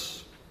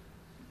us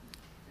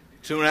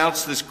to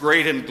announce this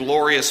great and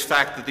glorious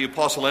fact that the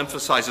apostle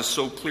emphasizes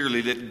so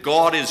clearly, that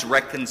God is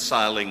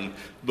reconciling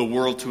the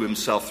world to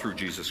himself through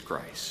Jesus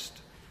Christ.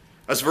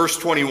 As verse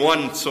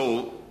 21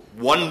 so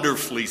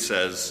wonderfully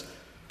says,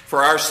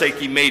 "For our sake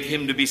he made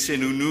him to be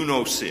sin who knew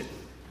no sin,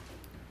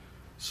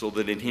 so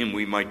that in him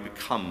we might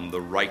become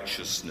the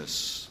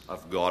righteousness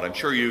of God." I'm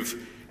sure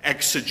you've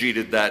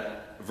exegeted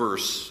that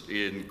verse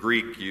in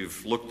Greek.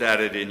 You've looked at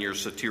it in your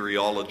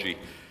soteriology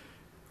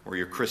or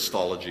your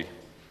Christology.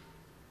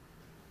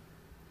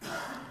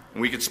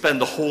 And we could spend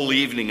the whole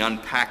evening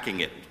unpacking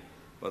it,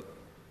 but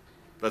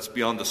that's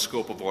beyond the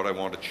scope of what I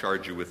want to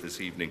charge you with this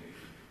evening.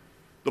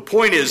 The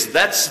point is,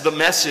 that's the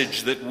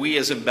message that we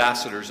as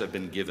ambassadors have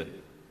been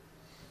given.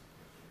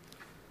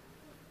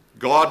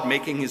 God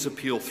making his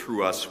appeal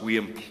through us, we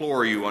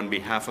implore you on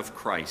behalf of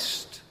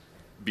Christ,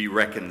 be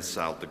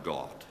reconciled to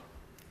God.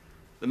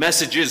 The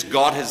message is,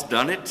 God has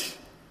done it.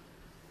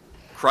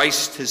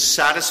 Christ has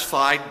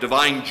satisfied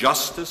divine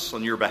justice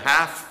on your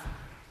behalf.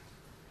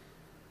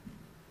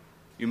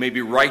 You may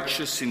be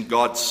righteous in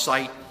God's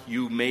sight.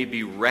 You may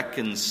be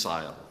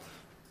reconciled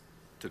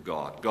to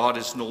God. God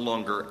is no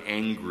longer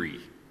angry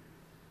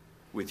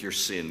with your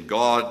sin.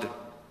 God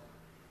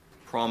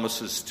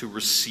promises to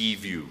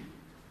receive you,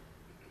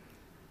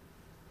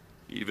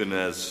 even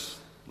as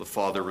the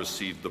Father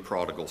received the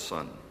prodigal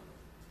son.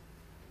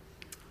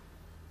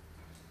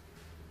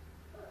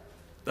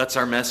 That's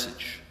our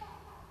message.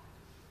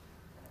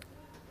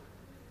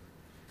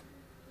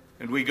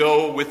 And we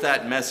go with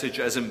that message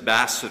as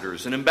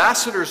ambassadors. And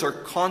ambassadors are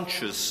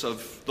conscious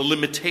of the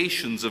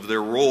limitations of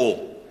their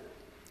role.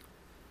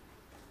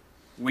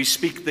 We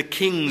speak the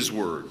King's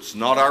words,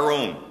 not our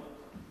own.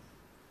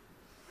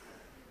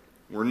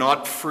 We're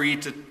not free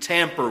to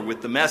tamper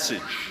with the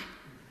message.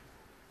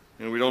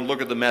 And we don't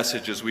look at the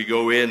message as we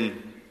go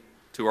in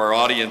to our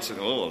audience and,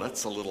 oh,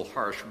 that's a little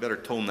harsh, we better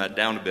tone that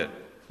down a bit.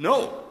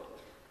 No.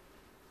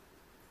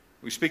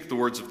 We speak the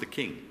words of the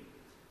King.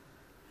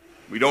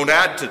 We don't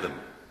add to them.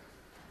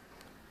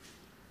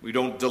 We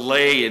don't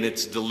delay in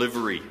its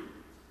delivery.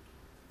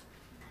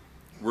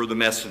 We're the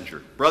messenger.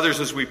 Brothers,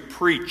 as we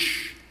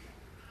preach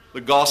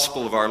the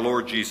gospel of our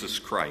Lord Jesus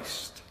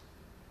Christ,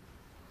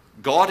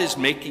 God is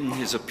making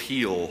his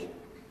appeal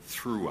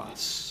through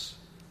us.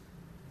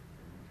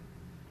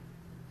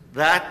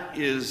 That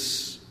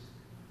is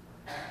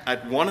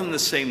at one and the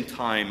same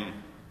time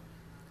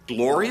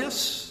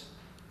glorious,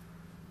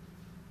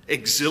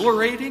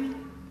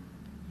 exhilarating,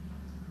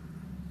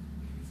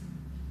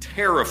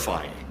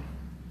 terrifying,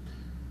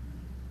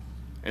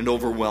 and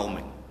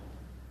overwhelming.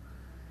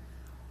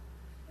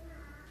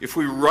 If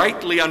we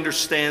rightly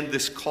understand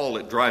this call,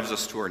 it drives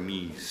us to our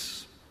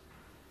knees,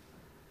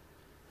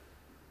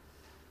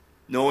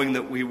 knowing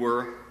that we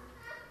were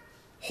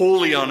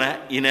wholly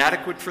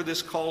inadequate for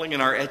this calling,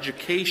 and our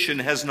education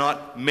has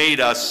not made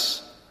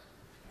us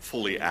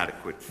fully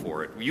adequate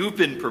for it. You've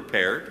been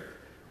prepared.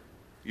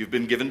 You've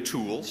been given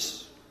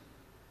tools.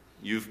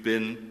 You've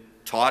been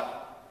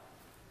taught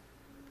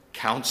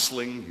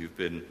counseling. You've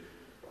been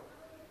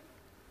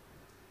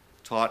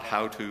taught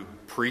how to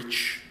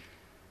preach.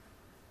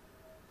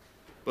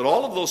 But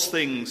all of those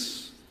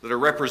things that are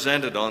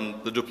represented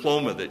on the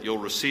diploma that you'll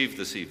receive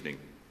this evening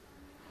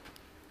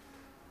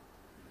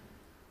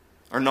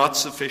are not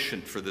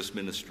sufficient for this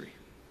ministry.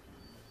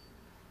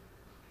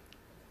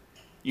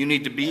 You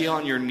need to be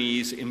on your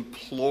knees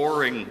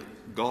imploring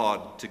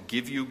God to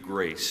give you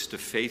grace to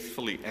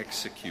faithfully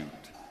execute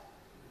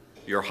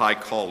your high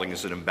calling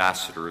as an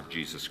ambassador of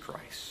Jesus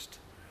Christ.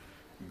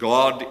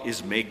 God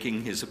is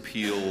making his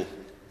appeal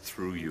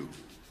through you.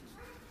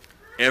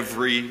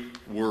 Every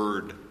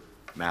word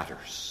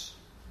matters.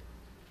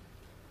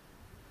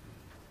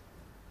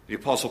 The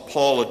Apostle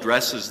Paul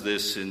addresses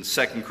this in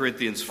 2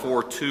 Corinthians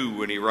 4:2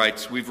 when he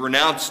writes, "We've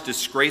renounced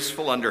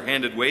disgraceful,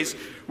 underhanded ways.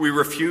 We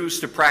refuse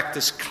to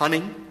practice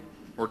cunning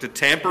or to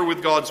tamper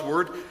with God's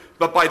word,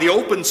 but by the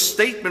open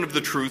statement of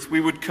the truth,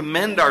 we would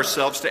commend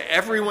ourselves to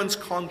everyone's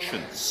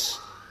conscience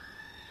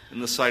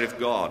in the sight of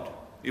God."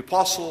 The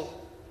Apostle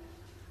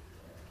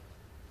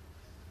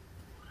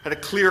had a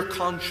clear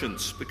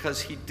conscience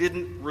because he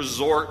didn't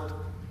resort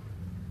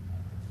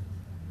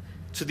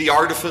to the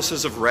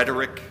artifices of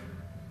rhetoric,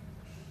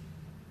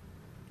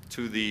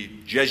 to the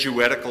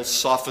Jesuitical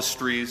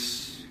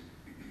sophistries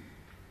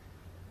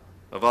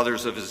of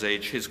others of his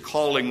age. His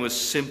calling was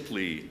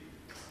simply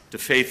to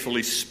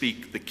faithfully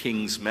speak the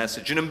King's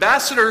message. An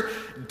ambassador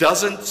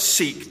doesn't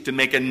seek to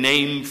make a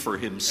name for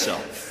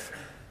himself.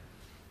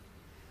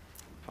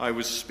 I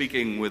was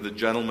speaking with a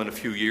gentleman a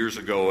few years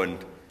ago, and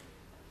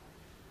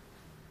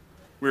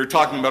we were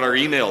talking about our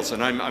emails,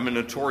 and I'm a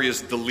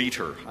notorious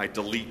deleter. I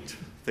delete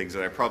things,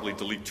 and I probably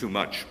delete too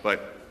much.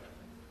 But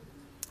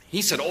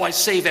he said, "Oh, I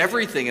save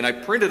everything, and I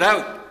print it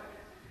out,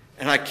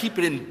 and I keep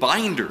it in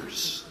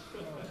binders."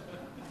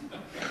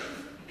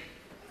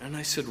 And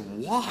I said,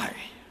 "Why?"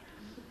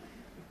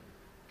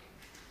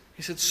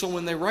 He said, "So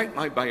when they write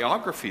my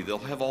biography, they'll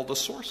have all the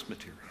source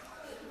material."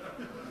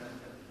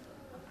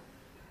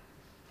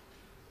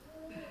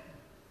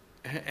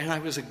 And I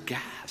was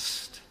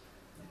aghast.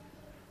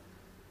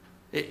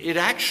 It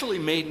actually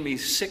made me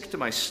sick to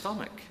my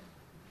stomach.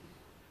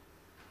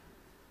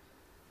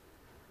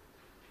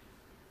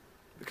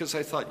 Because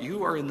I thought,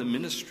 you are in the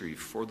ministry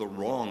for the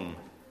wrong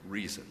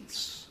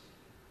reasons.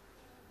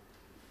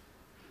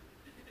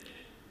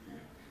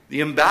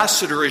 The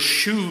ambassador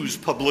eschews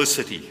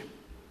publicity.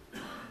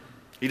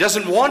 He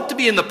doesn't want to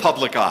be in the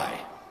public eye.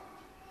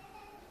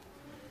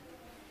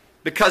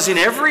 Because in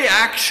every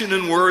action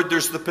and word,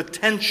 there's the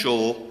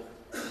potential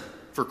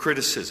for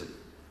criticism.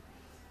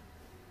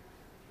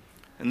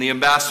 And the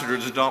ambassador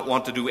does not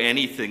want to do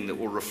anything that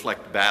will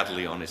reflect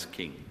badly on his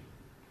king.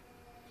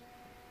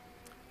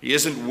 He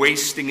isn't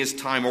wasting his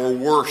time, or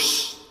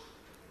worse,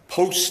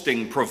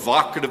 posting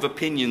provocative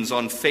opinions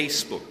on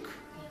Facebook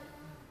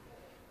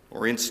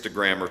or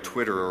Instagram or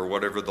Twitter or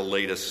whatever the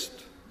latest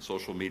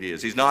social media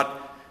is. He's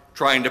not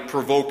trying to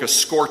provoke a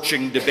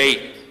scorching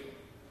debate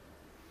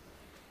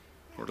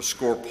or to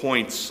score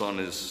points on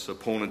his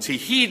opponents. He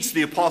heeds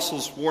the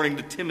apostle's warning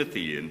to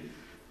Timothy in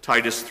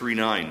Titus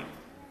 3:9.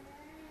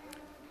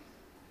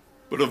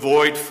 But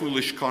avoid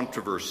foolish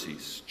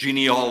controversies,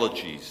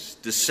 genealogies,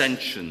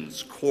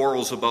 dissensions,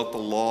 quarrels about the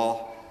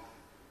law,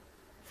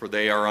 for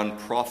they are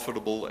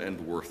unprofitable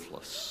and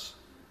worthless.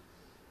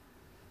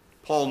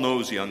 Paul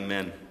knows young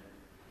men.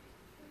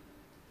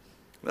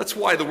 That's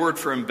why the word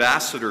for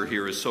ambassador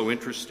here is so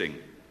interesting.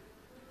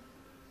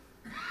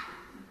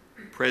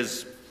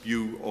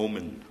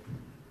 Presbyomon,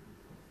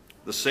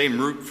 the same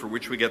root for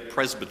which we get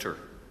presbyter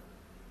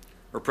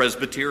or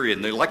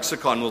Presbyterian. The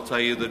lexicon will tell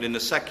you that in a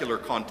secular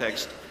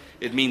context,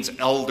 it means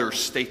elder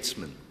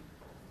statesman.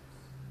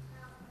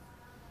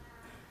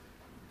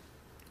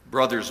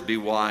 Brothers, be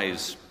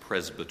wise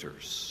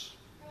presbyters.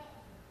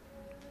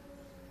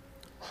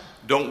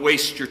 Don't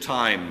waste your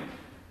time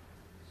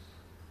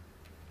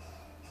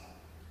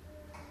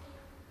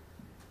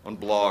on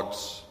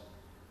blogs,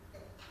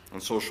 on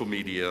social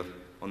media,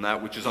 on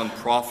that which is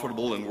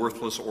unprofitable and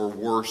worthless, or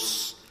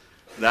worse,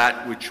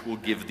 that which will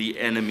give the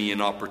enemy an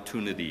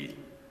opportunity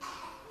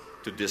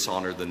to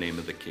dishonor the name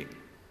of the King.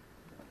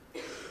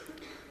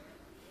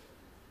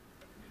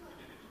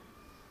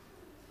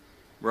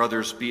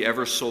 Brothers, be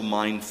ever so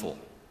mindful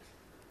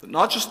that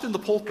not just in the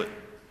pulpit,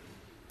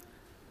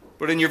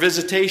 but in your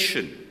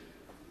visitation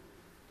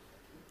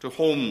to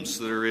homes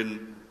that are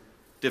in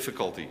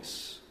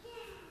difficulties,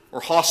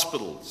 or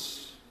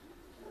hospitals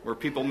where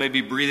people may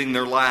be breathing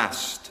their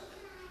last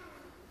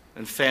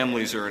and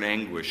families are in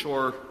anguish,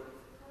 or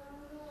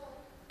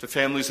to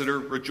families that are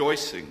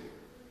rejoicing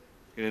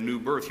in a new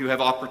birth. You have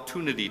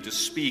opportunity to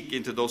speak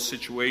into those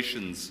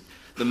situations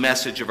the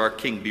message of our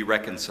King: be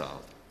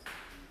reconciled.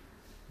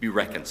 Be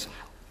reconciled.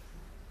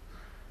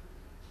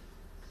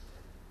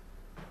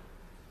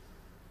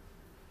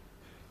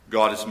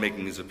 God is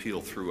making his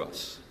appeal through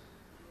us.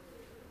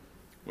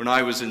 When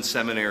I was in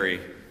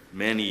seminary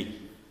many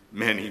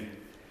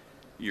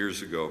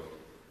years ago,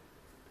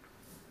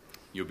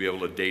 you'll be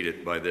able to date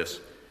it by this,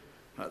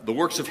 the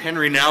works of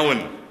Henry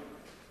Nouwen,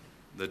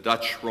 the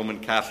Dutch Roman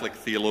Catholic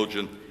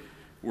theologian,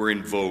 were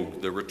in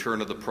vogue. The Return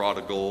of the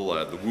Prodigal,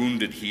 The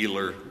Wounded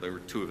Healer, they were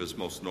two of his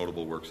most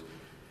notable works.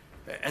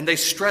 And they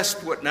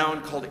stressed what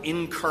Nouwen called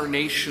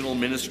incarnational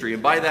ministry.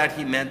 And by that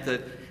he meant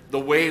that the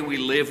way we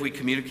live, we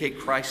communicate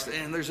Christ.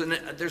 And there's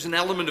an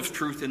element of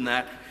truth in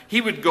that.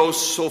 He would go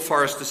so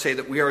far as to say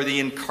that we are the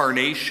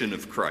incarnation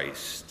of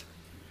Christ,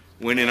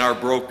 when in our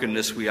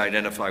brokenness we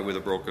identify with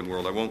a broken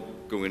world. I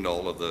won't go into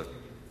all of the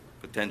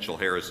potential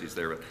heresies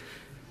there. But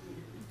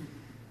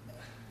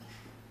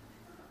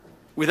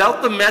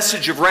without the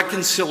message of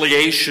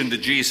reconciliation to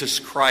Jesus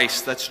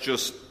Christ, that's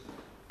just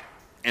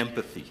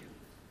empathy.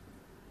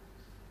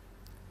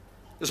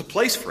 There's a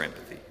place for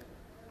empathy.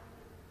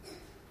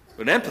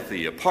 But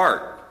empathy,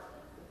 apart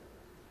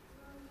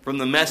from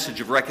the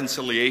message of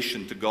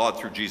reconciliation to God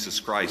through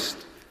Jesus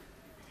Christ,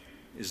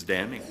 is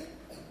damning.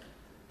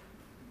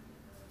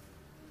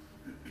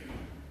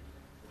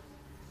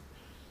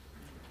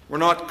 We're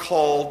not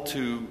called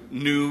to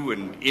new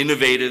and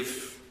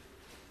innovative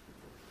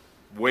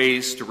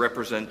ways to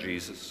represent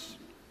Jesus.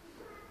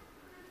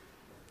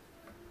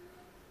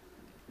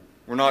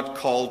 We're not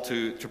called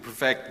to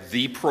perfect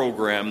the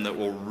program that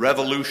will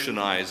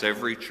revolutionize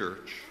every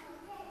church,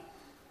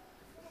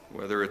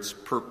 whether it's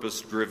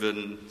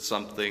purpose-driven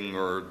something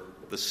or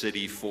the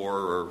city for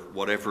or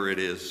whatever it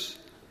is.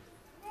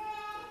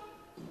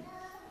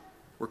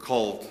 We're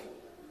called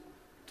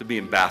to be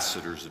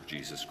ambassadors of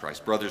Jesus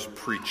Christ. Brothers,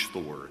 preach the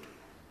word.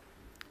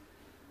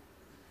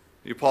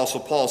 The Apostle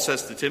Paul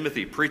says to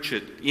Timothy, preach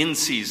it in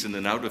season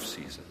and out of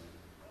season.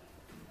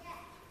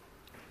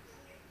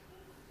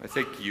 I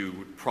think you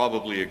would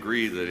probably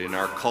agree that in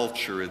our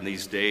culture in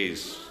these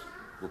days,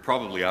 we're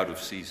probably out of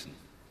season.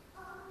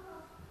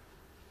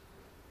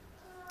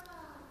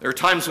 There are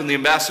times when the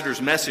ambassador's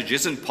message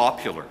isn't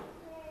popular,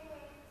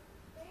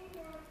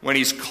 when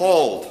he's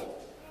called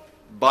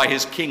by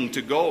his king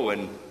to go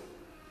and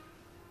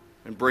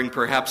bring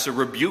perhaps a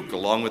rebuke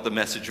along with the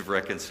message of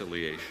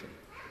reconciliation.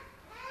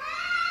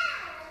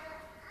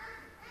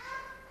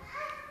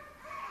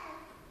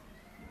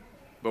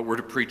 but we're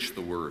to preach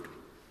the word.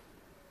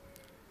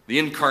 The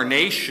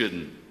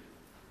incarnation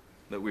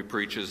that we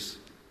preach is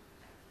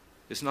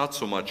not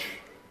so much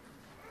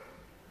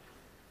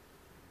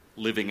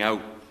living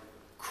out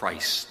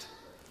Christ,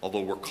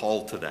 although we're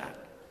called to that,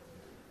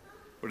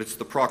 but it's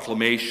the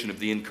proclamation of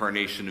the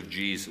incarnation of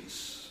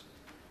Jesus,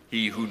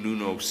 he who knew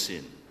no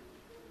sin,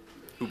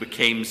 who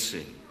became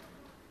sin,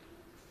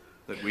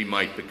 that we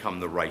might become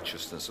the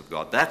righteousness of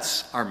God.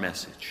 That's our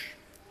message.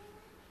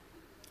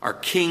 Our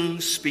King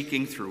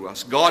speaking through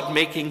us, God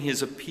making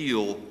his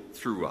appeal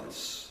through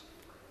us.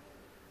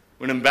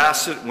 When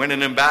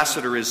an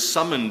ambassador is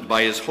summoned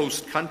by his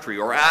host country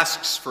or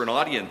asks for an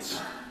audience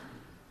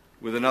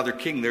with another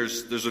king,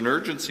 there's an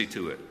urgency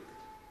to it.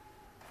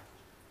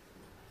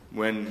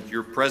 When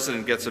your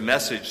president gets a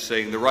message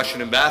saying the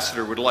Russian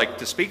ambassador would like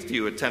to speak to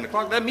you at 10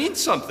 o'clock, that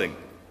means something.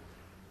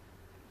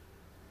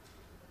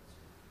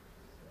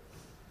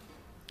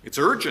 It's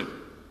urgent.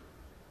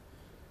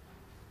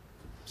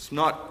 It's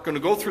not going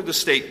to go through the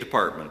State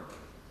Department.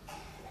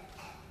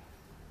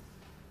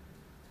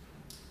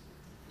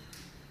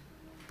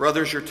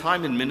 Brothers, your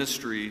time in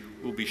ministry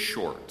will be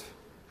short.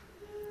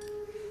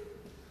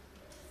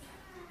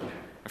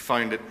 I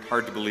find it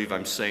hard to believe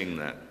I'm saying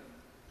that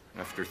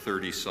after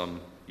 30-some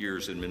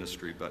years in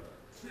ministry, but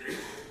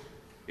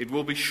it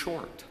will be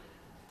short.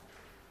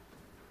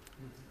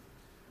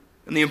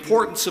 And the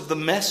importance of the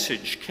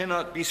message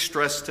cannot be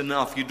stressed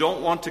enough. You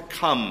don't want to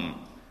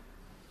come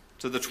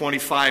to the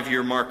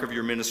 25-year mark of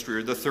your ministry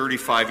or the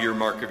 35-year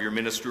mark of your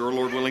ministry or,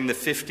 Lord willing, the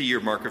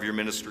 50-year mark of your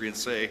ministry and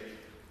say,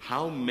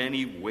 how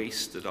many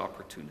wasted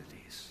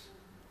opportunities.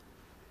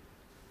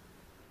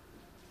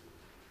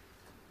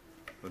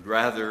 But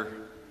rather,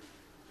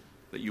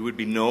 that you would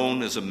be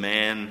known as a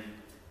man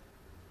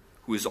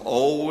who is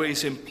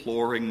always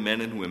imploring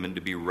men and women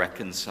to be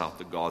reconciled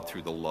to God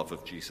through the love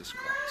of Jesus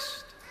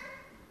Christ.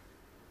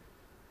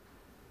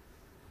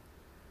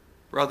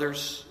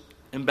 Brothers,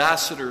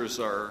 ambassadors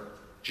are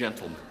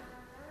gentlemen,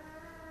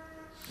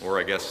 or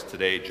I guess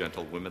today,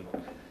 gentlewomen,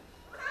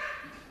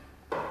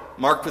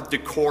 marked with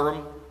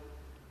decorum,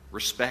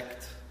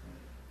 respect,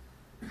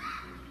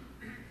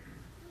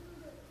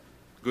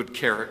 good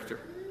character.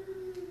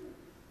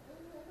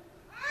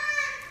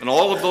 And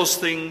all of those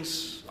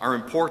things are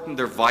important,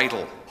 they're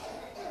vital,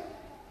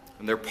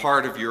 and they're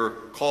part of your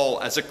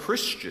call as a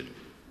Christian.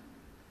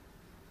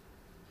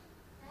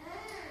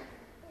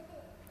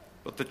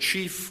 But the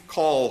chief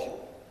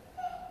call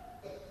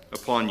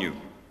upon you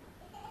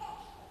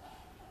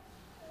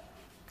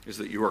is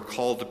that you are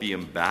called to be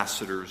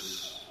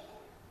ambassadors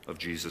of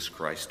Jesus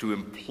Christ, to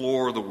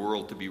implore the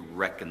world to be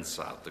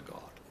reconciled to God.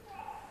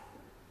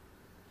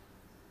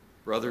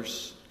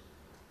 Brothers,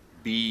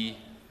 be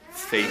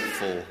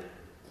faithful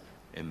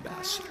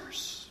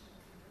ambassadors.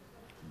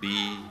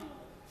 Be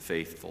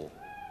faithful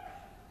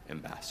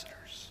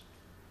ambassadors.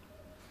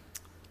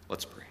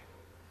 Let's pray.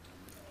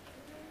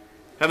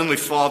 Heavenly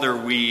Father,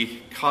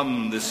 we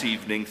come this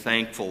evening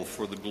thankful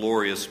for the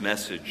glorious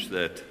message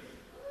that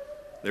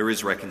there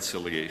is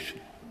reconciliation,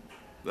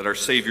 that our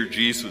Savior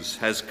Jesus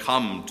has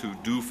come to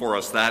do for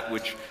us that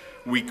which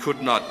we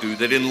could not do,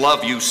 that in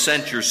love you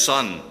sent your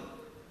Son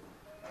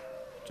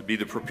to be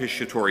the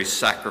propitiatory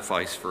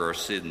sacrifice for our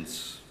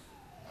sins.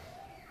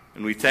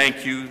 And we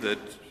thank you that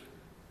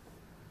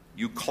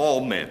you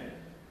call men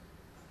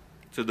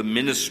to the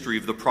ministry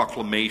of the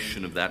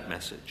proclamation of that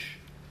message.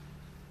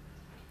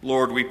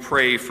 Lord, we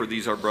pray for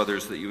these our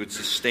brothers that you would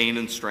sustain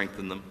and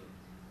strengthen them,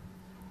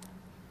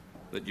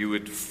 that you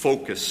would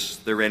focus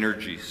their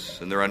energies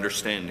and their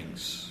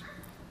understandings,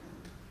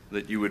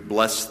 that you would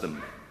bless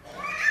them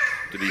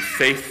to be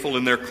faithful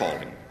in their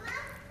calling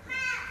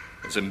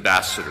as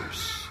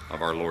ambassadors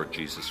of our Lord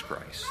Jesus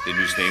Christ, in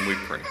whose name we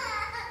pray.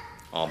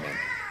 Amen.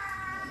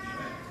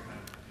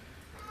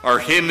 Our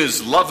hymn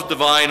is Love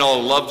Divine,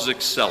 All Loves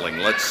Excelling.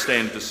 Let's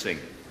stand to sing.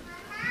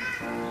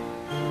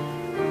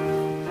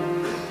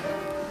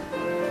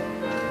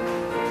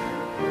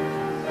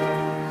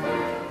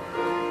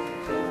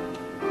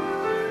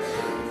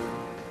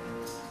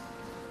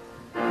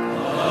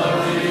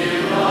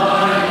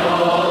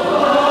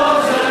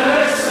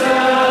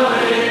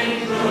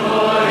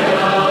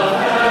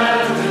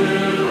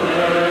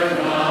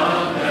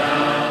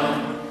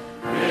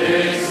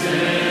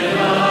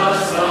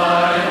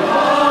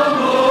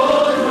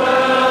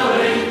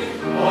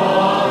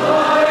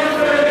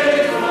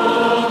 Faith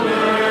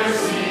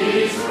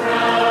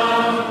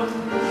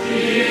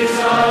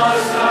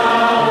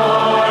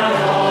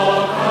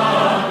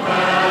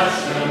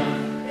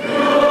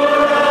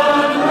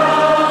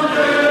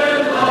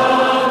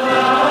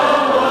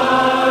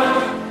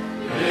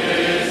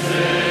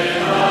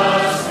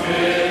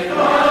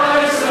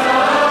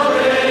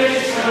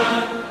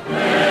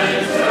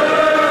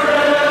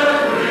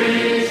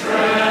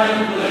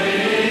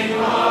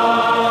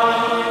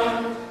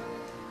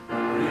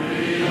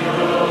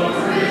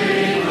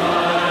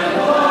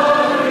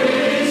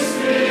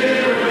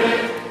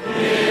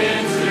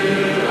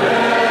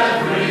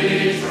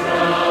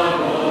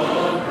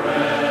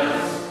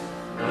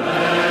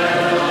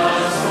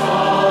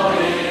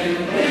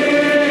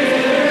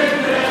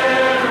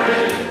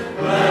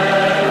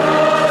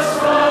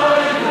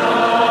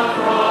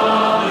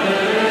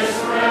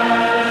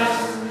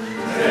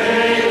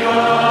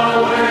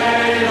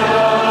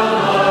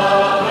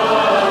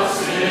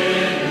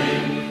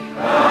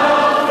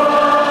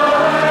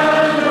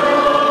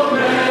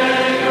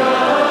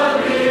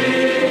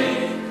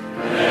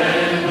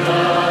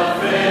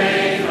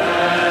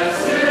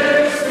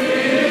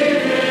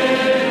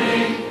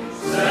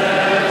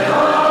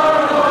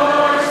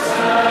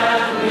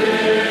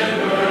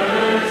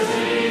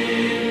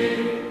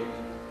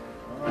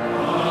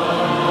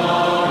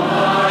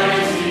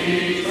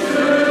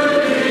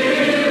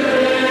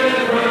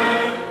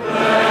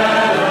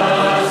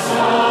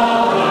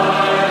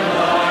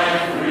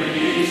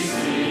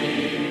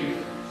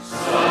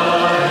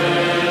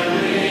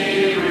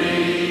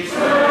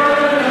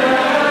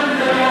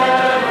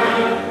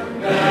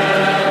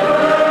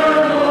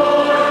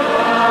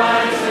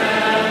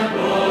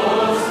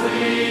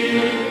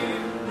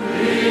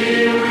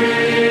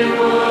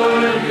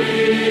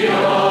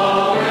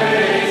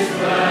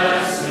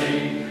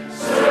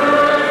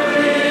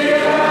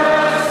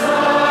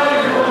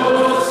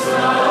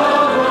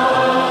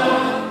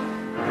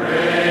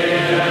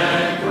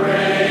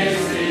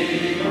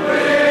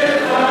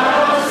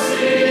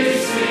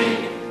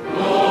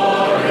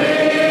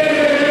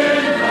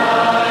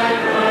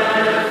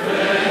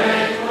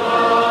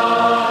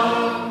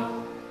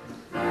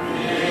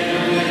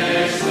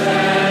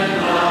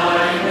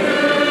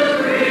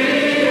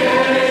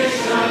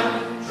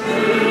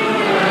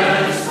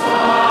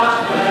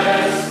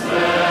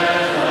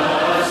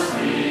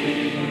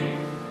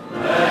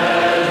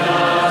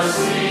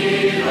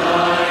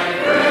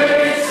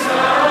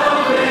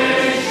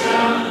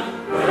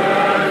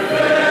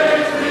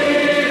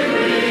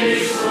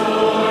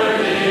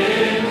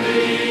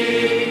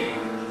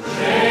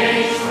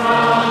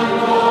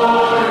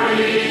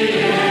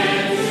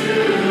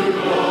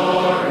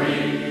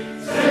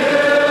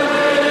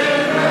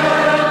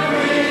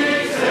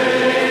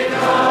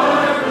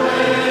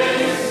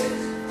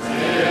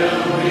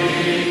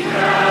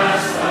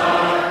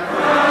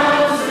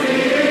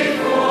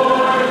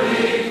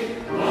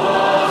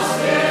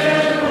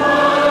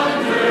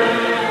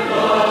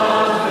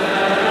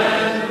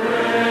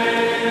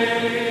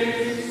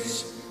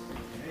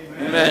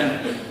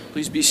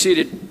Be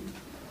seated.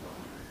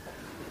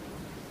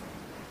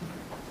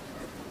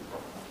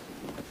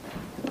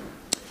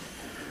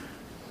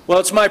 Well,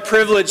 it's my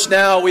privilege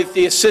now, with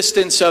the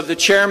assistance of the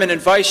chairman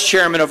and vice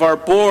chairman of our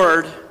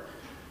board,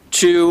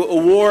 to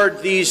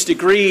award these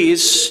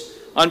degrees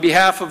on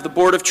behalf of the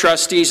Board of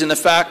Trustees and the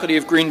faculty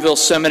of Greenville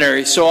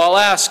Seminary. So I'll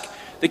ask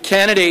the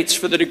candidates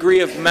for the degree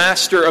of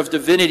Master of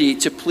Divinity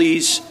to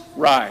please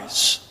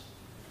rise.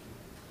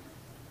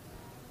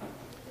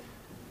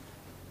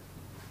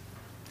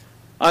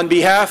 On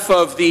behalf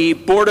of the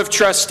Board of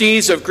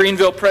Trustees of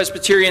Greenville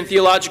Presbyterian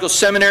Theological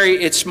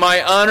Seminary, it's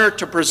my honor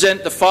to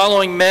present the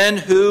following men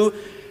who,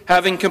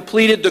 having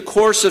completed the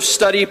course of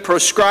study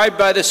prescribed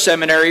by the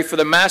seminary for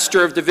the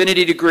Master of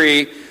Divinity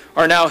degree,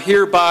 are now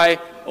hereby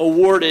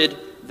awarded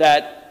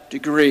that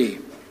degree.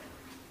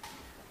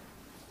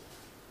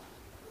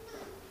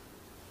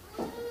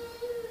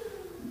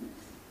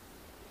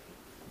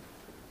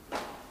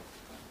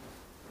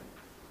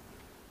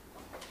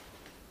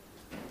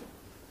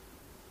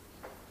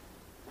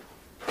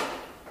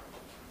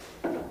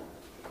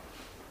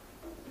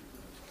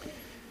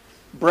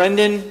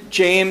 Brendan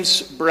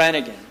James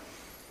Brannigan.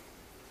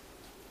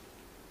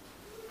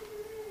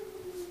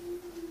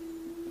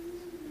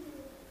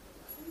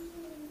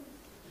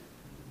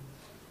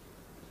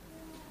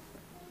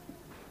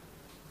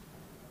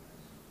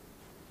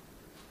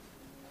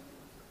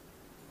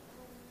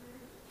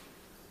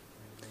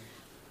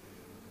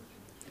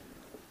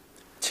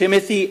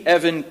 Timothy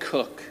Evan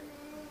Cook.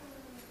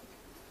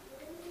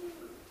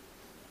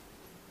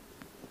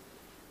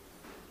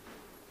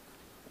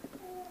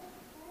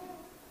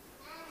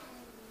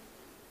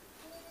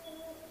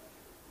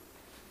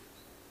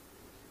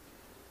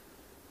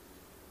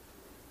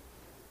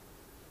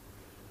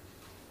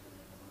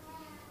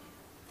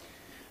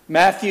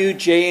 Matthew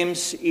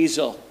James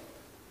Easel.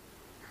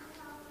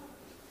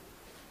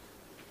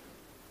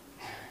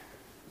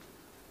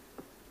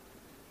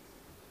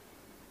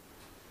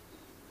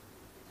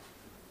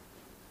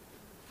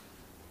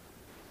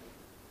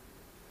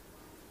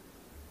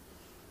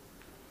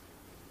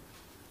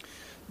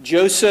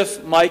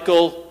 Joseph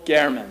Michael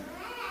Gehrman.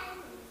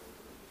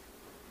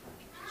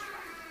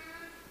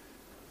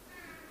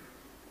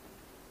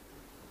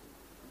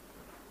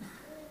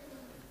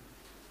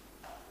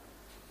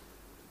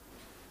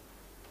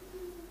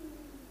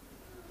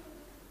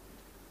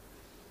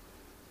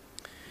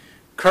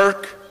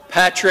 Kirk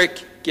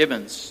Patrick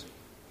Gibbons.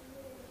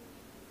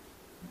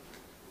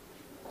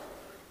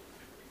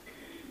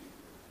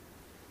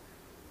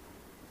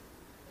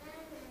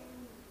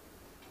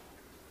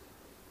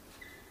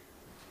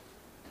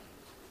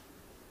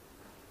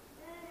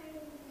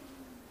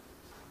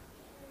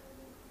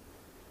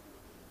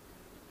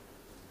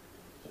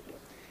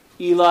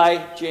 Eli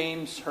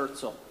James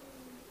Herzl.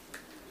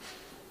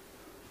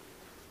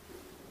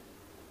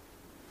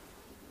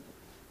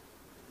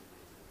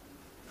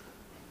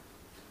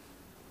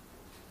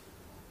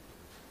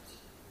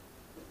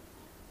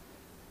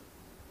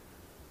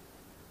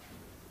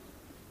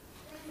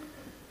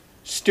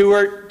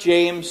 Stuart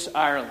James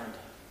Ireland.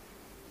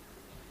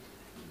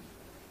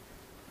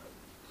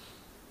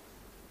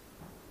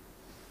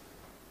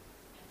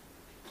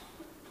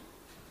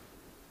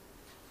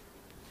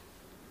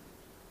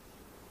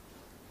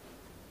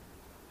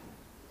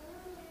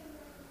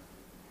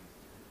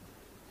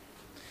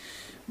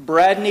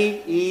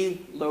 Bradney E.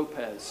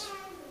 Lopez.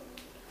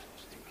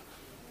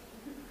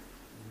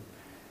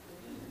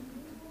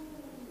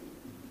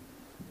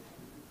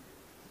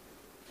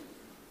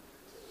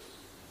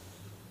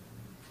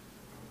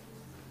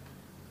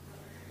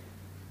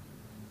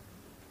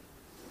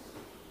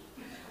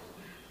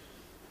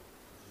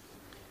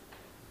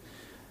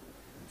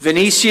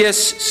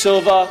 Vinicius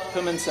Silva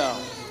Pimentel.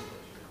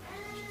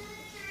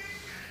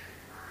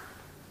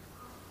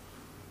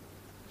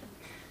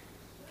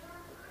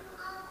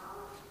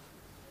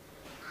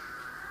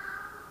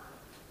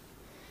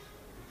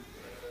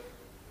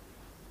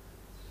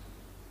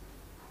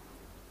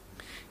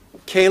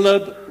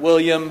 Caleb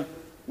William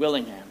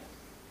Willingham.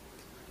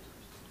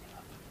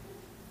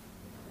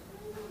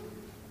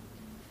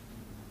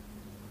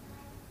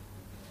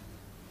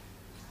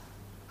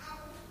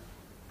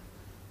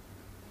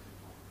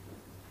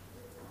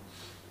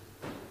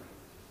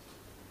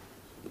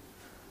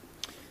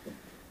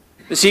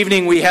 This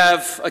evening we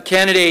have a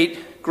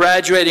candidate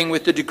graduating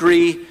with the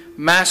degree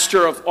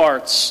Master of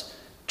Arts,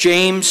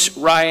 James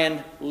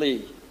Ryan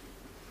Lee.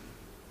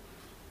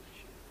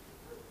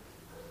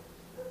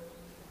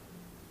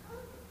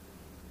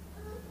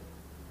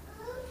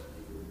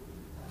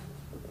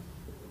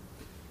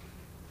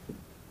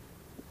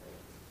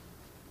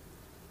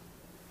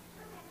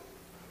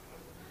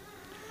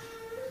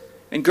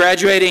 And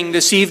graduating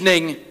this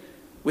evening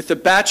with the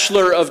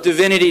Bachelor of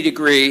Divinity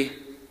degree,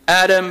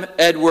 Adam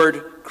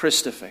Edward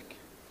Christophic.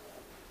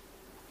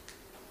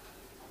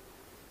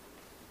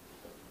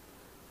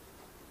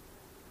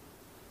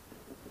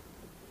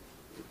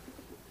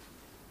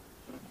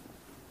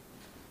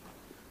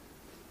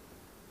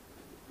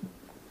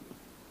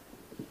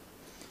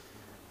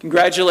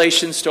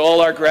 Congratulations to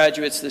all our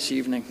graduates this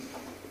evening.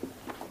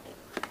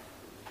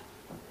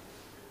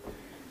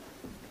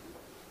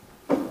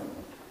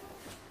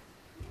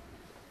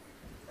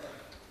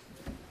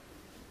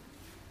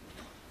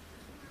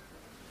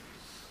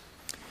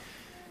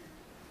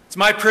 It's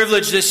my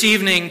privilege this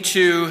evening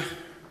to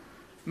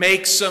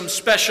make some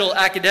special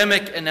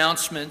academic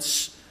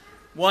announcements.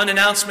 One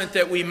announcement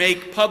that we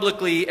make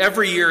publicly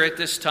every year at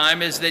this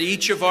time is that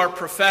each of our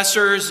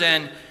professors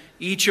and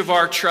each of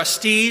our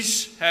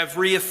trustees have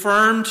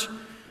reaffirmed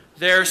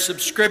their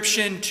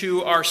subscription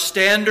to our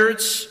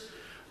standards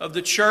of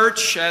the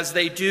church as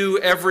they do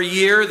every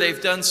year.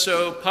 They've done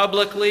so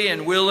publicly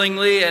and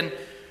willingly and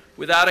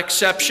without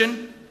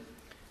exception.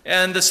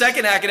 And the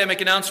second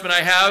academic announcement I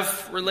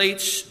have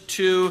relates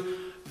to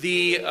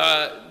the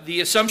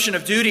assumption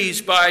of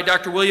duties by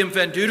Dr. William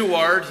Van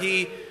Dudewaard.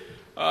 He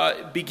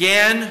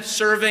began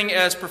serving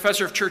as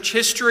professor of church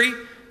history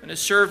and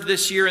has served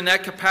this year in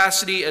that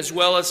capacity as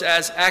well as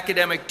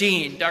academic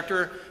dean.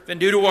 Dr. Van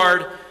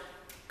Dudewaard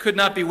could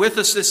not be with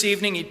us this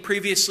evening. He'd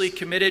previously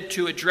committed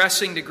to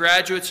addressing the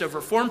graduates of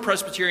Reformed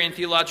Presbyterian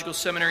Theological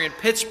Seminary in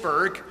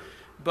Pittsburgh,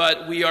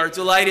 but we are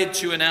delighted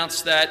to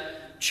announce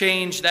that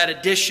change, that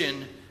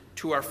addition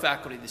to our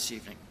faculty this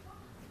evening.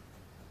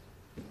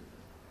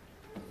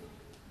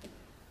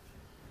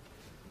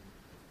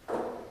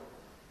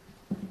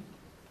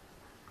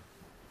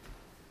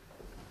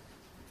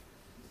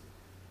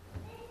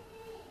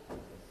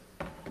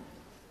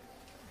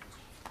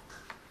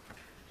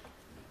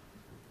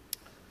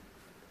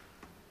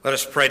 Let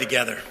us pray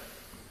together.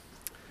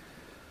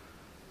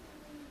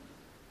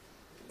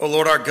 O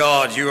Lord our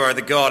God, you are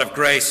the God of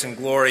grace and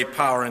glory,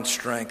 power and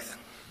strength.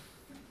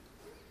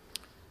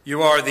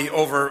 You are the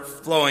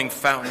overflowing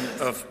fountain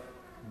of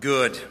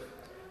good,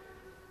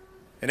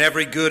 and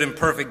every good and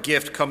perfect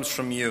gift comes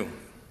from you.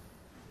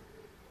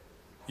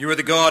 You are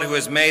the God who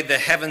has made the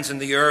heavens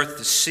and the earth,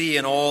 the sea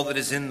and all that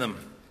is in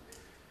them.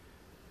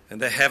 And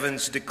the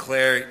heavens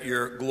declare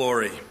your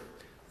glory.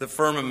 The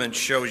firmament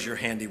shows your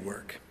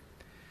handiwork.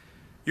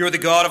 You are the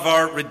God of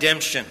our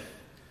redemption,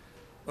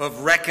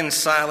 of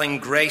reconciling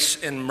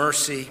grace and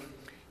mercy,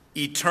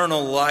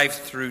 eternal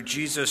life through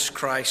Jesus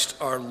Christ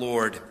our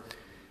Lord,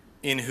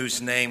 in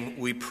whose name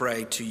we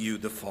pray to you,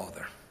 the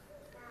Father.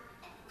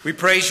 We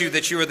praise you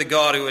that you are the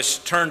God who has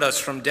turned us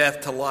from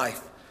death to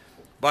life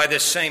by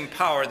this same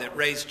power that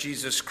raised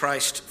Jesus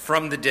Christ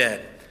from the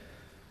dead,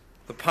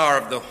 the power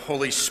of the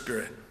Holy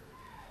Spirit.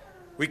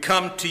 We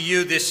come to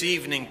you this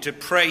evening to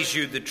praise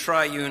you, the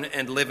triune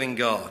and living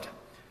God,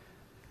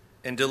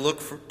 and to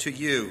look to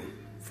you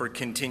for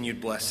continued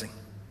blessing.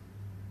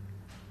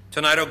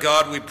 Tonight, O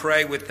God, we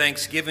pray with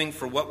thanksgiving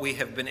for what we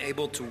have been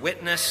able to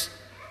witness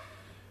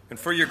and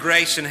for your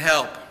grace and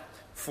help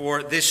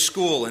for this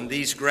school and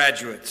these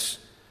graduates.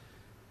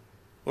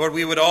 Lord,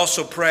 we would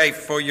also pray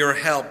for your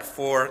help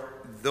for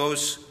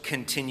those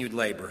continued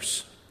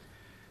labors.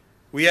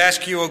 We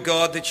ask you, O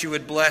God, that you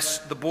would bless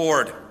the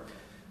board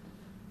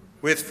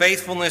with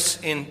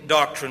faithfulness in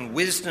doctrine,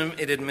 wisdom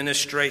in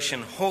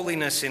administration,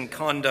 holiness in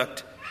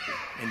conduct,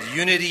 and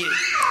unity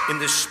in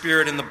the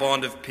Spirit and the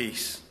bond of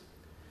peace.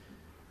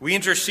 We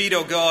intercede,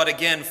 O God,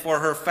 again for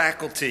her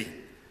faculty,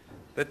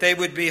 that they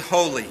would be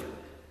holy,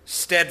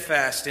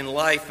 steadfast in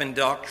life and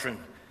doctrine,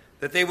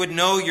 that they would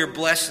know your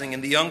blessing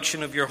and the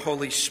unction of your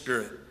Holy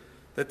Spirit,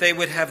 that they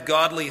would have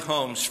godly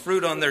homes,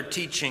 fruit on their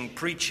teaching,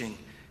 preaching,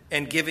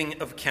 and giving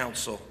of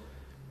counsel,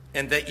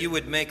 and that you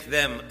would make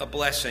them a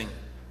blessing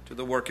to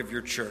the work of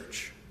your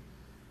church.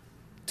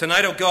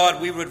 Tonight, O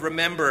God, we would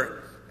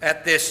remember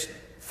at this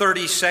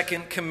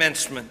 32nd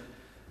commencement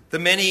the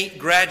many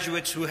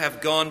graduates who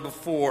have gone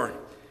before.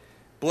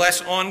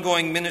 Bless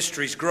ongoing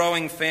ministries,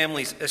 growing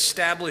families,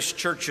 established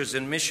churches,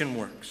 and mission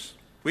works.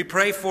 We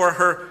pray for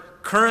her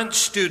current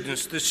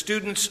students, the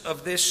students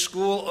of this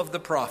school of the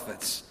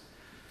prophets,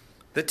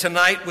 that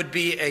tonight would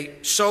be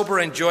a sober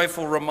and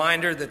joyful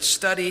reminder that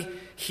study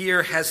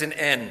here has an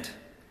end,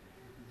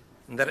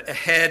 and that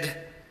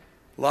ahead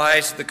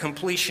lies the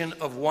completion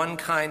of one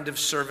kind of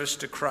service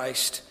to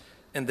Christ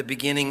and the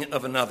beginning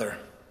of another.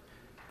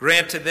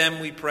 Grant to them,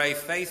 we pray,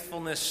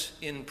 faithfulness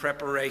in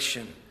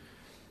preparation.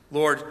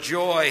 Lord,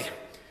 joy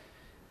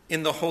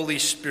in the Holy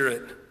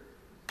Spirit,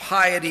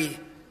 piety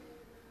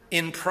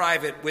in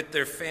private with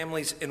their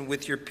families and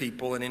with your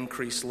people, and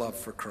increased love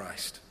for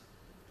Christ.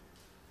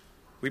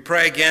 We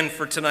pray again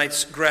for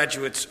tonight's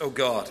graduates, O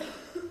God.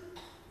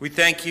 We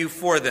thank you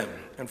for them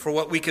and for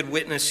what we could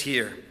witness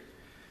here.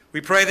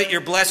 We pray that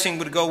your blessing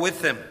would go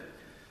with them,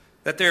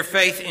 that their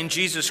faith in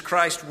Jesus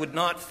Christ would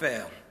not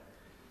fail,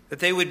 that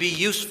they would be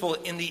useful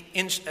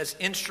as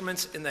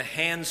instruments in the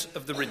hands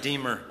of the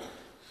Redeemer,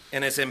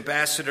 and as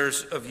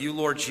ambassadors of you,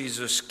 Lord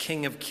Jesus,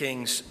 King of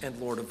kings and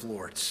Lord of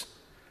lords.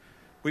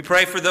 We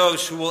pray for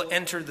those who will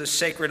enter the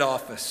sacred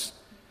office,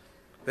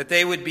 that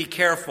they would be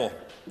careful,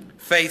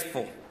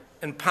 faithful,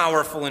 and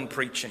powerful in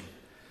preaching,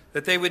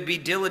 that they would be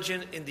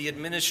diligent in the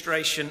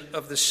administration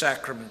of the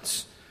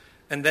sacraments,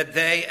 and that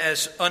they,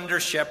 as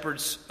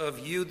under-shepherds of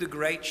you, the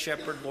great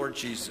shepherd, Lord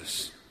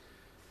Jesus,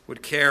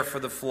 would care for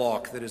the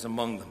flock that is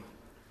among them.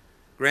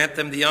 Grant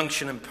them the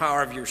unction and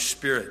power of your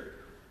Spirit,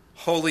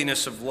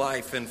 holiness of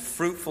life, and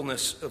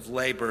fruitfulness of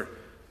labor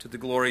to the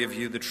glory of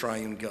you, the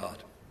triune God.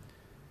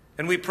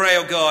 And we pray,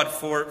 O God,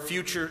 for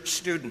future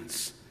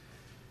students,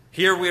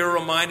 Here we are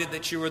reminded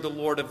that you are the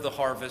Lord of the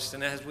harvest,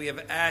 and as we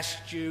have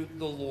asked you,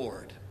 the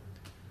Lord,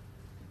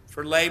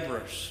 for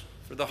laborers,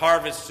 for the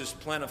harvest is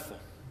plentiful,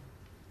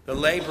 the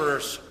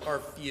laborers are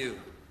few.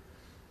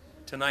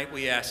 Tonight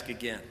we ask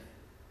again.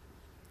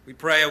 We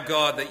pray, O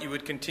God, that you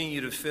would continue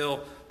to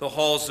fill the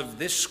halls of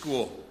this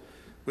school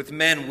with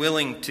men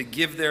willing to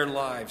give their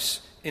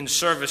lives in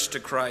service to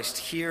Christ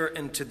here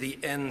and to the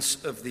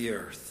ends of the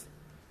earth.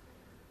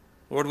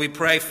 Lord, we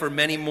pray for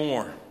many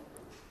more,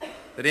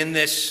 that in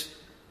this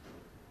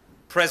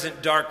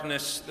present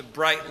darkness, the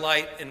bright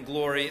light and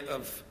glory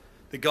of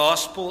the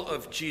gospel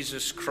of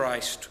Jesus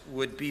Christ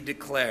would be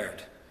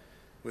declared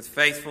with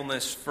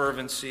faithfulness,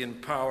 fervency, and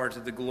power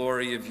to the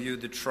glory of you,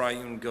 the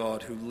triune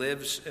God, who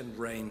lives and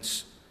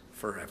reigns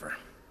forever.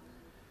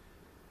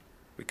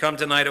 We come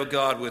tonight, O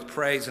God, with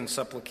praise and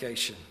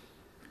supplication,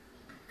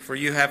 for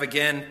you have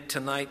again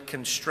tonight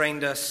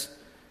constrained us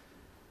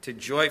to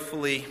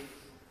joyfully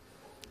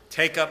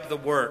take up the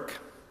work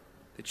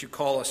that you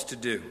call us to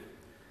do.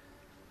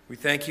 We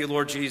thank you,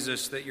 Lord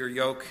Jesus, that your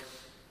yoke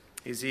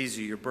is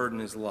easy, your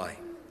burden is light,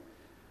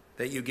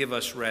 that you give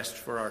us rest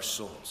for our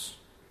souls.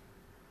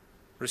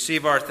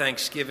 Receive our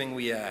thanksgiving,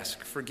 we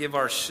ask. Forgive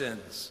our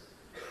sins.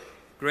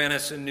 Grant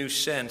us a new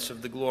sense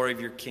of the glory of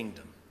your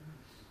kingdom,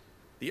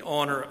 the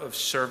honor of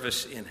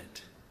service in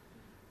it.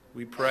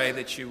 We pray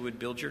that you would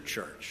build your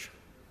church.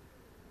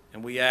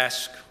 And we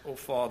ask, O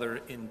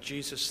Father, in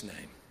Jesus'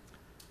 name,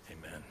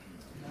 amen.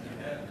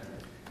 Amen.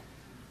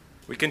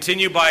 We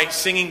continue by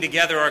singing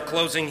together our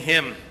closing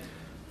hymn,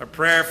 a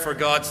prayer for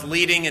God's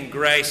leading and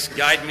grace.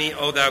 Guide me,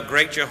 O thou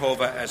great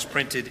Jehovah, as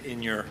printed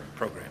in your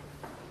program.